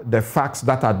counter the facts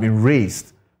that had been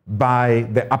raised by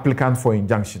the applicant for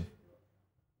injunction?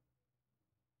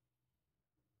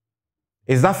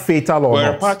 Is that fatal or not?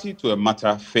 Where a party to a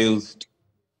matter fails,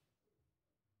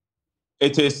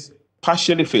 it is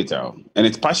partially fatal. And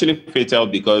it's partially fatal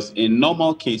because in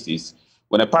normal cases,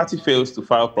 when a party fails to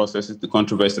file processes to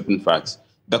controvert certain facts,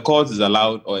 the court is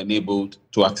allowed or enabled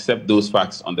to accept those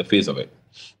facts on the face of it.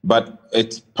 But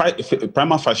it's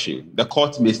prima facie, the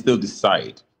court may still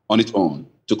decide on its own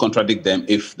to contradict them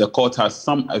if the court has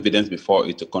some evidence before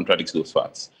it to contradict those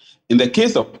facts. In the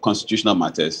case of constitutional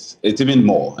matters, it's even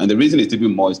more. And the reason it's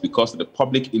even more is because of the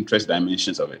public interest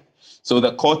dimensions of it. So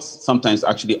the courts sometimes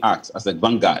actually act as a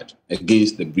vanguard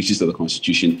against the breaches of the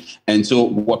Constitution. And so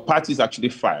what parties actually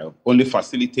file only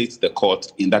facilitates the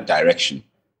court in that direction.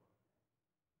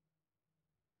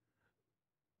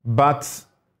 But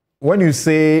when you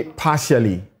say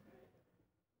partially,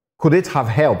 could it have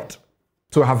helped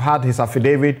to have had his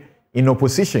affidavit in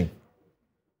opposition?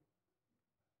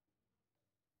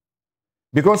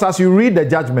 Because as you read the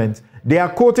judgment, they are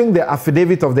quoting the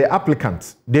affidavit of the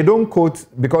applicant. They don't quote,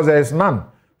 because there is none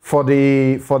for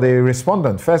the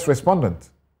respondent, first respondent.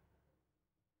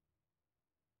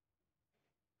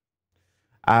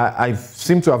 I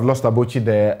seem to have lost Abochi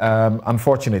there,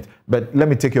 unfortunate. But let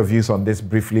me take your views on this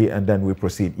briefly and then we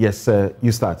proceed. Yes,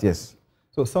 you start, yes.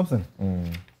 So, Samson,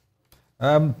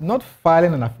 Not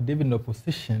filing an affidavit in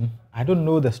opposition, I don't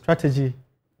know the strategy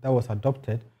that was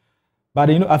adopted, but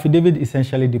affidavit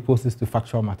essentially deposes to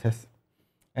factual matters.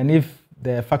 And if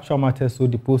the factual matters so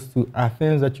deposed to are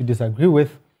things that you disagree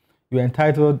with, you're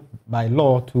entitled by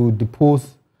law to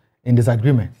depose in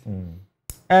disagreement.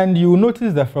 And you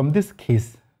notice that from this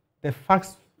case, the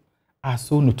facts are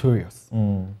so notorious.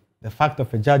 The fact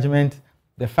of a judgment,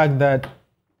 the fact that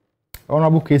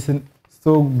honorable case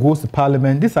still goes to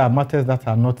Parliament, these are matters that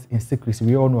are not in secrecy.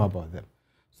 We all know about them.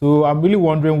 So I'm really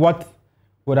wondering what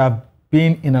would have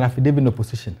been in an affidavit in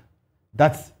opposition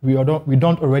that we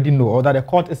don't already know, or that the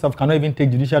court itself cannot even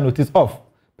take judicial notice of,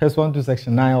 pursuant to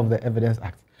Section 9 of the Evidence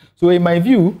Act. So in my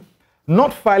view,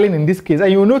 not filing in this case,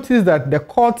 and you'll notice that the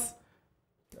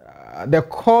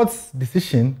court's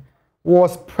decision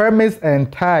was premised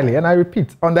entirely, and I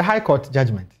repeat, on the High Court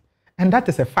judgment. And that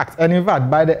is a fact. And in fact,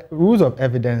 by the rules of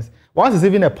evidence, once it's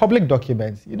even a public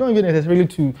document, you don't even necessarily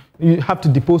you have to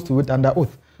depose to it under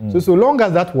oath. So long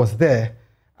as that was there,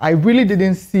 I really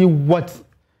didn't see what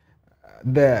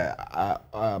the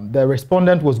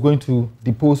respondent was going to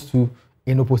depose to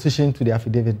in opposition to the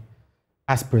affidavit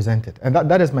as presented. And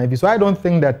that is my view. So I don't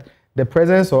think that the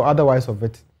presence or otherwise of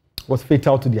it was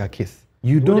fatal to their case.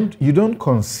 You don't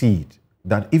concede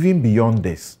that even beyond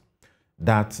this,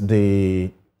 that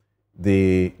the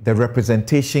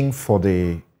representation for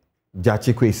the Judge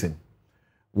Assin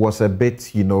was a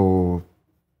bit, do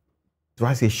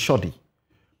I say shoddy?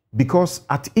 Because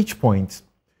at each point,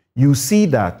 you see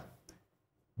that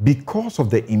because of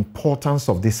the importance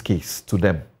of this case to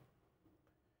them,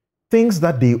 things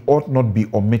that they ought not be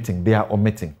omitting, they are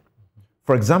omitting.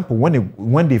 For example,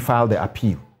 when they filed the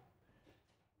appeal,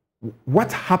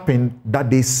 what happened that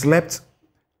they slept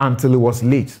until it was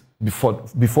late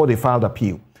before they filed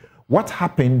appeal? What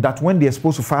happened that when they're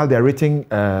supposed to file their written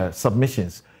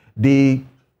submissions, they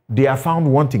are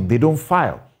found wanting, they don't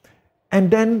file? And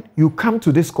then you come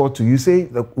to this court you say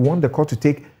that you want the court to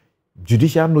take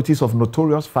judicial notice of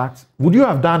notorious facts. Would you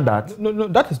have done that? No,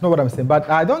 that is not what I'm saying. But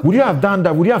I don't. Would you have done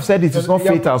that? Would you have said it is not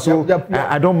fatal? So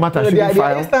I don't matter. There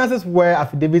are instances where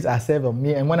affidavits are served on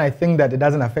me, and when I think that it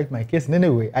doesn't affect my case in any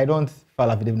way, I don't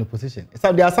file affidavit in opposition.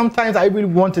 So there are sometimes I really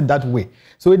want it that way.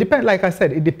 So it depends. Like I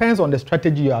said, it depends on the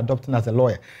strategy you're adopting as a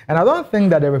lawyer. And I don't think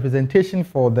that the representation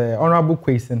for the honorable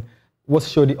Assin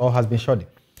was shoddy or has been shoddy.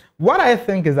 What I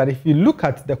think is that if you look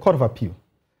at the Court of Appeal,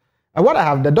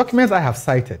 and the documents I have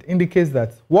cited indicates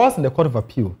that whilst in the Court of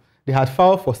Appeal, they had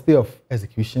filed for stay of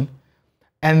execution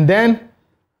and then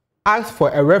asked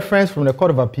for a reference from the Court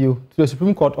of Appeal to the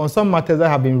Supreme Court on some matters that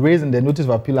have been raised in the Notice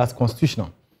of Appeal as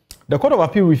constitutional. The Court of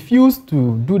Appeal refused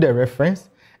to do the reference,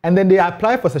 and then they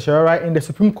applied for certiorari in the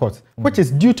Supreme Court, which is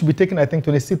due to be taken, I think,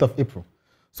 26th of April.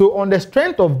 So on the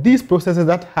strength of these processes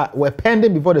that were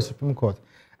pending before the Supreme Court,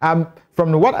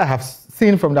 from what I have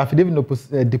seen from the affidavit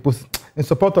in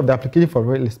support of the application for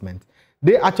releasement,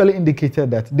 they actually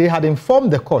indicated that they had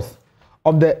informed the court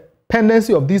of the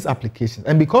pendency of these applications.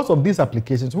 And because of these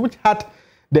applications, which had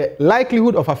the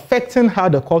likelihood of affecting how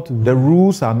the court will... The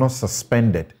rules are not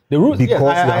suspended. The rules, because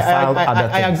yes, they have filed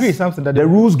other things. I agree, something that... The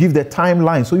rules give the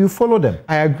timeline, so you follow them.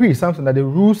 I agree, something that the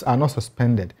rules are not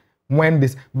suspended when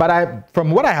this... But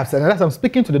from what I have said, and as I'm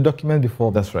speaking to the document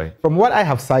before... That's right. From what I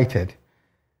have cited,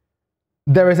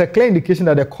 there is a clear indication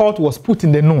that the court was put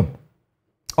in the known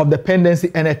of the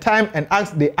pendency and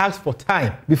they asked for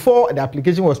time before the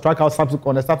application was struck out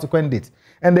on a subsequent date.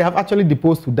 And they have actually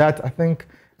deposed to that, I think,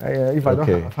 if I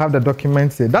don't have the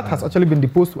documents, that has actually been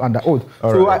deposed to under oath.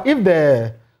 If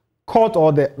the court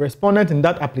or the respondent in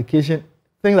that application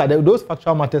thinks that those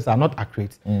factual matters are not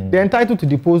accurate, they're entitled to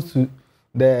depose to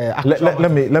the actual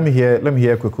let me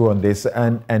hear quickly on this.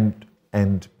 And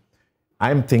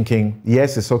I'm thinking,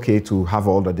 yes, it's okay to have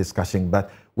all the discussion,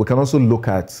 but we can also look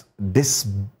at this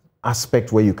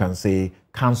aspect where you can say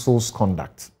counsel's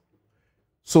conduct.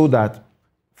 So that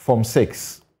Form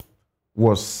 6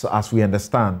 was, as we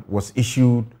understand, was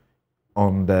issued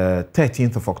on the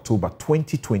 13th of October,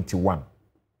 2021.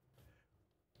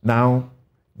 Now,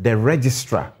 the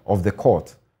registrar of the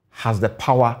court has the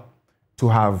power to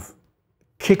have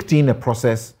kicked in a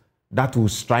process that will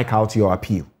strike out your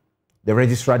appeal. The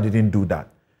registrar didn't do that.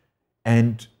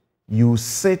 And you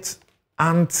sit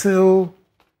until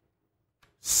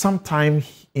sometime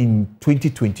in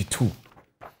 2022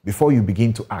 before you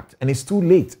begin to act. And it's too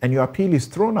late and your appeal is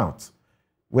thrown out.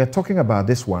 We're talking about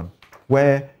this one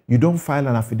where you don't file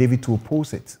an affidavit to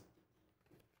oppose it.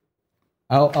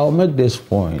 I'll make this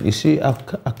point. You see, I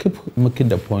keep making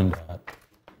the point that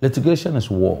litigation is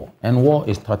war and war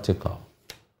is tactical.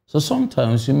 So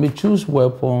sometimes you may choose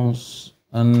weapons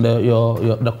and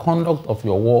the conduct of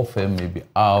your warfare may be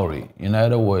hoary. In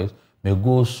other words, may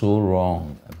go so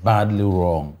wrong, badly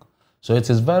wrong. So it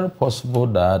is very possible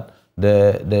that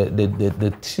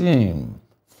the team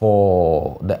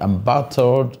for the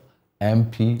embattled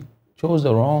MP chose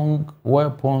the wrong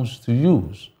weapons to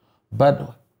use.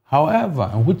 But however,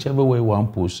 in whichever way one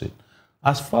puts it,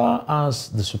 as far as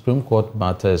the Supreme Court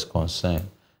matter is concerned,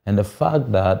 and the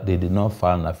fact that they did not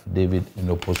file an affidavit in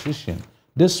opposition,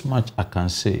 this much I can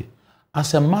say.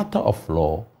 As a matter of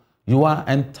law, you are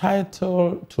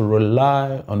entitled to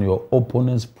rely on your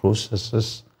opponent's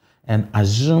processes and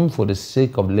assume for the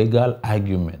sake of legal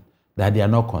argument that they are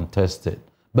not contested,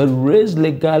 but raise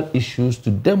legal issues to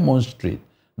demonstrate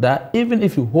that even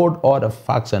if you hold all the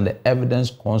facts and the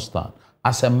evidence constant,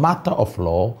 as a matter of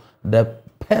law, the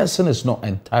person is not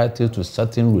entitled to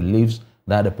certain reliefs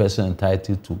that the person is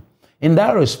entitled to. In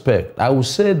that respect, I would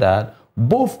say that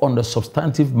both on the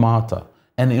substantive matter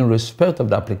and in respect of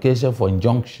the application for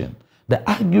injunction, the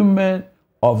argument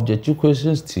of the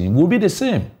Chukwuesin's team will be the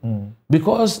same.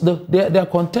 Because their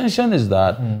contention is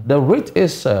that the writ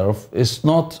itself is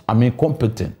not,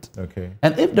 competent. Okay.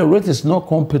 And if the writ is not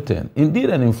competent, indeed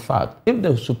and in fact, if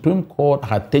the Supreme Court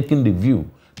had taken the view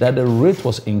that the writ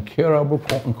was incurable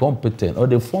incompetent, or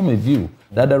they form a view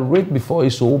that the writ before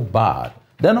is so bad,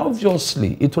 then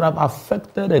obviously it would have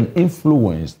affected and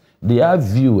influenced their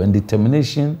view and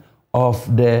determination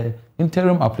of the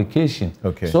interim application.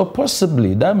 Okay. So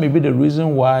possibly that may be the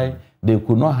reason why they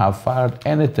could not have filed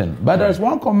anything. But there's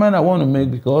one comment I want to make,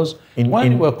 because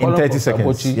when you were calling 30 for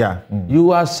seconds, Sabochi,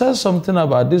 you have said something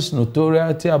about this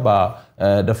notoriety, about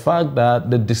the fact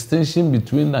that the distinction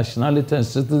between nationality and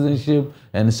citizenship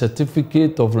and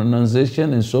certificate of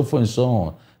renunciation and so forth and so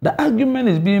on. The argument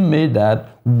is being made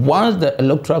that once the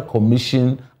Electoral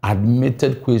Commission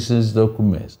admitted Kwesi's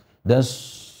documents, then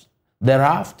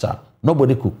thereafter,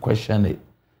 nobody could question it.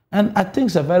 And I think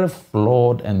it's a very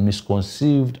flawed and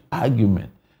misconceived argument,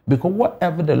 because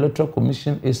whatever the Electoral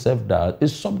Commission itself does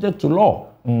is subject to law.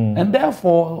 And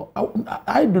therefore,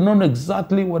 I do not know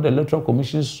exactly what the Electoral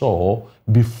Commission saw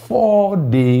before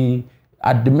they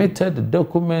admitted the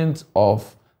documents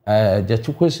of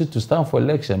Chukwuesi to stand for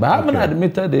election. But having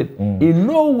admitted it, in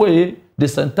no way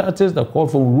disentitles the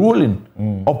court from ruling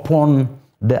upon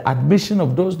the admission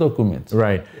of those documents.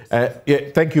 Right. Yeah,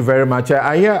 thank you very much.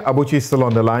 I hear Abuchi is still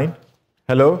on the line.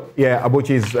 Hello? Yeah,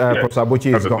 Professor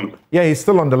Abuchi is gone. Yeah, he's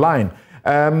still on the line.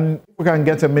 We can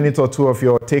get a minute or two of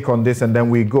your take on this and then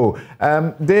we go.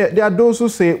 There are those who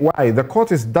say, why? The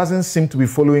court doesn't seem to be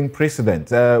following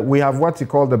precedent. We have what you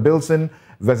call the Bilson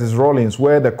versus Rawlings,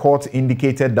 where the court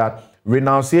indicated that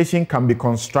renunciation can be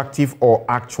constructive or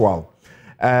actual.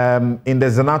 In the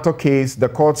Zenato case, the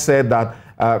court said that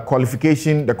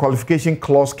the qualification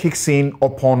clause kicks in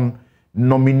upon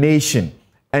nomination.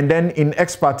 And then in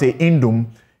ex parte indum,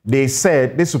 the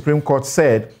Supreme Court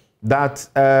said that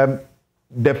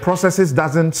the processes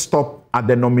doesn't stop at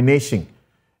the nomination.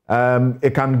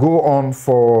 It can go on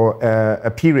for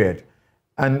a period.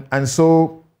 And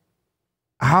so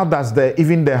how does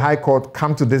even the High Court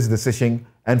come to this decision,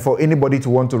 and for anybody to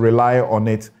want to rely on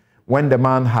it when the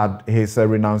man had his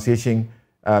renunciation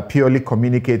purely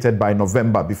communicated by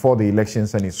November before the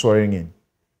elections and his swearing in?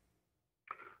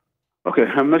 Okay,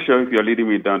 I'm not sure if you're leading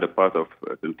me down the path of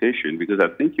temptation, because I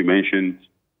think you mentioned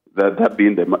that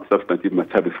being the substantive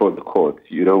matter before the court,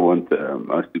 you don't want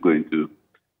us to go into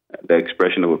the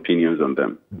expression of opinions on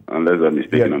them, unless I'm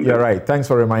mistaken on that. You're right. Thanks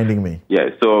for reminding me. Yeah.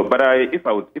 So, but if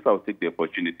I would take the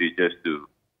opportunity just to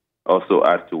also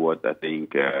add to what I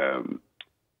think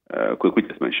Kwekwe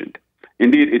just mentioned.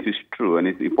 Indeed, it is true, and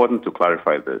it's important to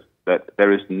clarify this, that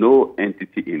there is no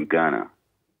entity in Ghana,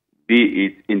 be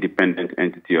it independent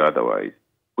entity or otherwise,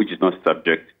 which is not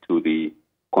subject to the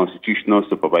constitutional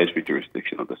supervisory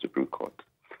jurisdiction of the Supreme Court.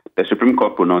 The Supreme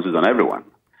Court pronounces on everyone.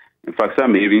 In fact,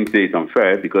 some may even say it's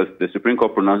unfair because the Supreme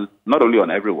Court pronounces not only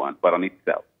on everyone, but on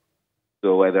itself.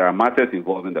 So where there are matters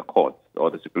involving the courts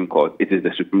or the Supreme Court, it is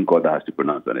the Supreme Court that has to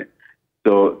pronounce on it.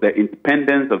 So the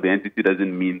independence of the entity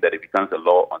doesn't mean that it becomes a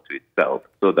law unto itself,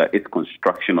 so that its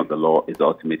construction of the law is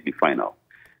ultimately final.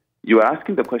 You were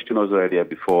asking the question also earlier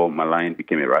before my line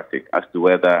became erratic as to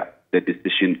whether the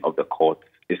decision of the court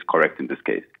is correct in this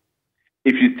case.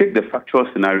 If you take the factual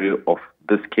scenario of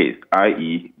this case,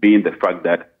 i.e. being the fact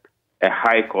that a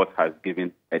high court has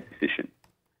given a decision,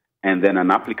 and then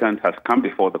an applicant has come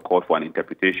before the court for an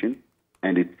interpretation,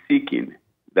 and it's seeking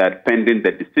that pending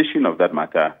the decision of that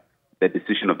matter, the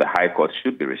decision of the high court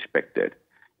should be respected.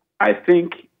 I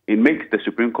think it makes the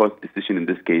Supreme Court's decision in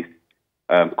this case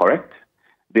correct,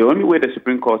 The only way the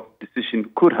Supreme Court decision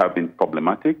could have been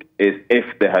problematic is if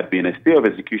there had been a stay of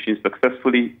execution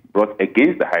successfully brought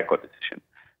against the High Court decision.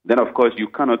 Then, of course, you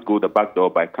cannot go the back door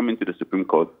by coming to the Supreme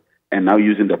Court and now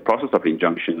using the process of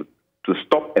injunction to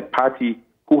stop a party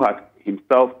who had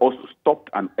himself also stopped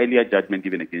an earlier judgment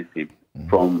given against him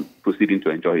from proceeding to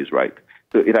enjoy his right.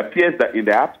 So it appears that in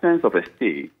the absence of a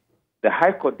stay, the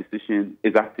High Court decision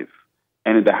is active.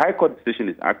 And if the High Court decision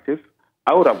is active,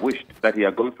 I would have wished that he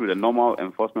had gone through the normal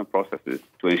enforcement processes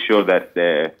to ensure that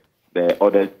the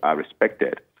orders are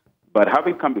respected. But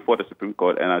having come before the Supreme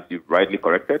Court, and as you've rightly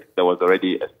corrected, there was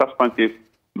already a substantive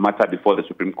matter before the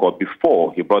Supreme Court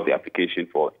before he brought the application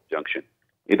for injunction.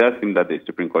 It does seem that the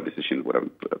Supreme Court decision would have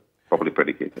been properly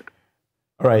predicated.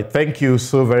 All right. Thank you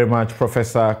so very much,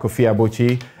 Professor Kofi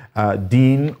Abochi,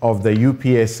 Dean of the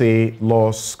UPSA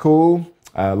Law School,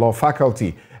 Law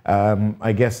Faculty.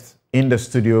 I guess in the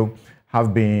studio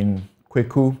have been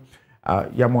Kweku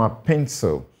Yamwa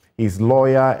Pencil. He's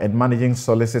lawyer and managing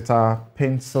solicitor,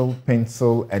 Pencil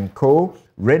 & Co.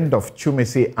 Randolph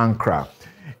Chumesi Ankara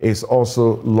is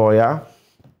also lawyer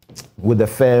with the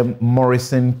firm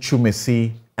Morrison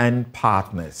Chumesi and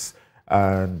Partners.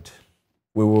 And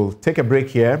we will take a break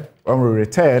here. When we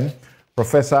return,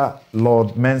 Professor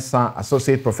Lord Mensah,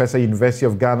 Associate Professor, University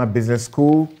of Ghana Business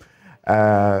School,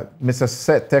 Mr.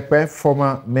 Seth Tekwe,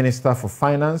 former Minister for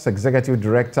Finance, Executive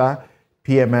Director,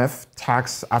 PMF,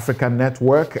 Tax Africa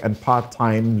Network, and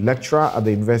part-time lecturer at the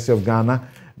University of Ghana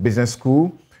Business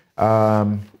School,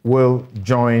 will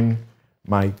join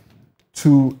my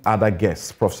two other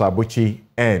guests, Professor Abochi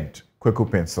and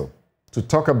Kweku Pencil, to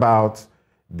talk about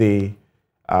the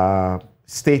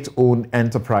state-owned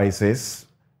enterprises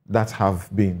that have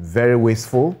been very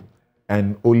wasteful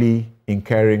and only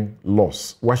incurring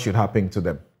loss. What should happen to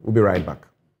them? We'll be right back.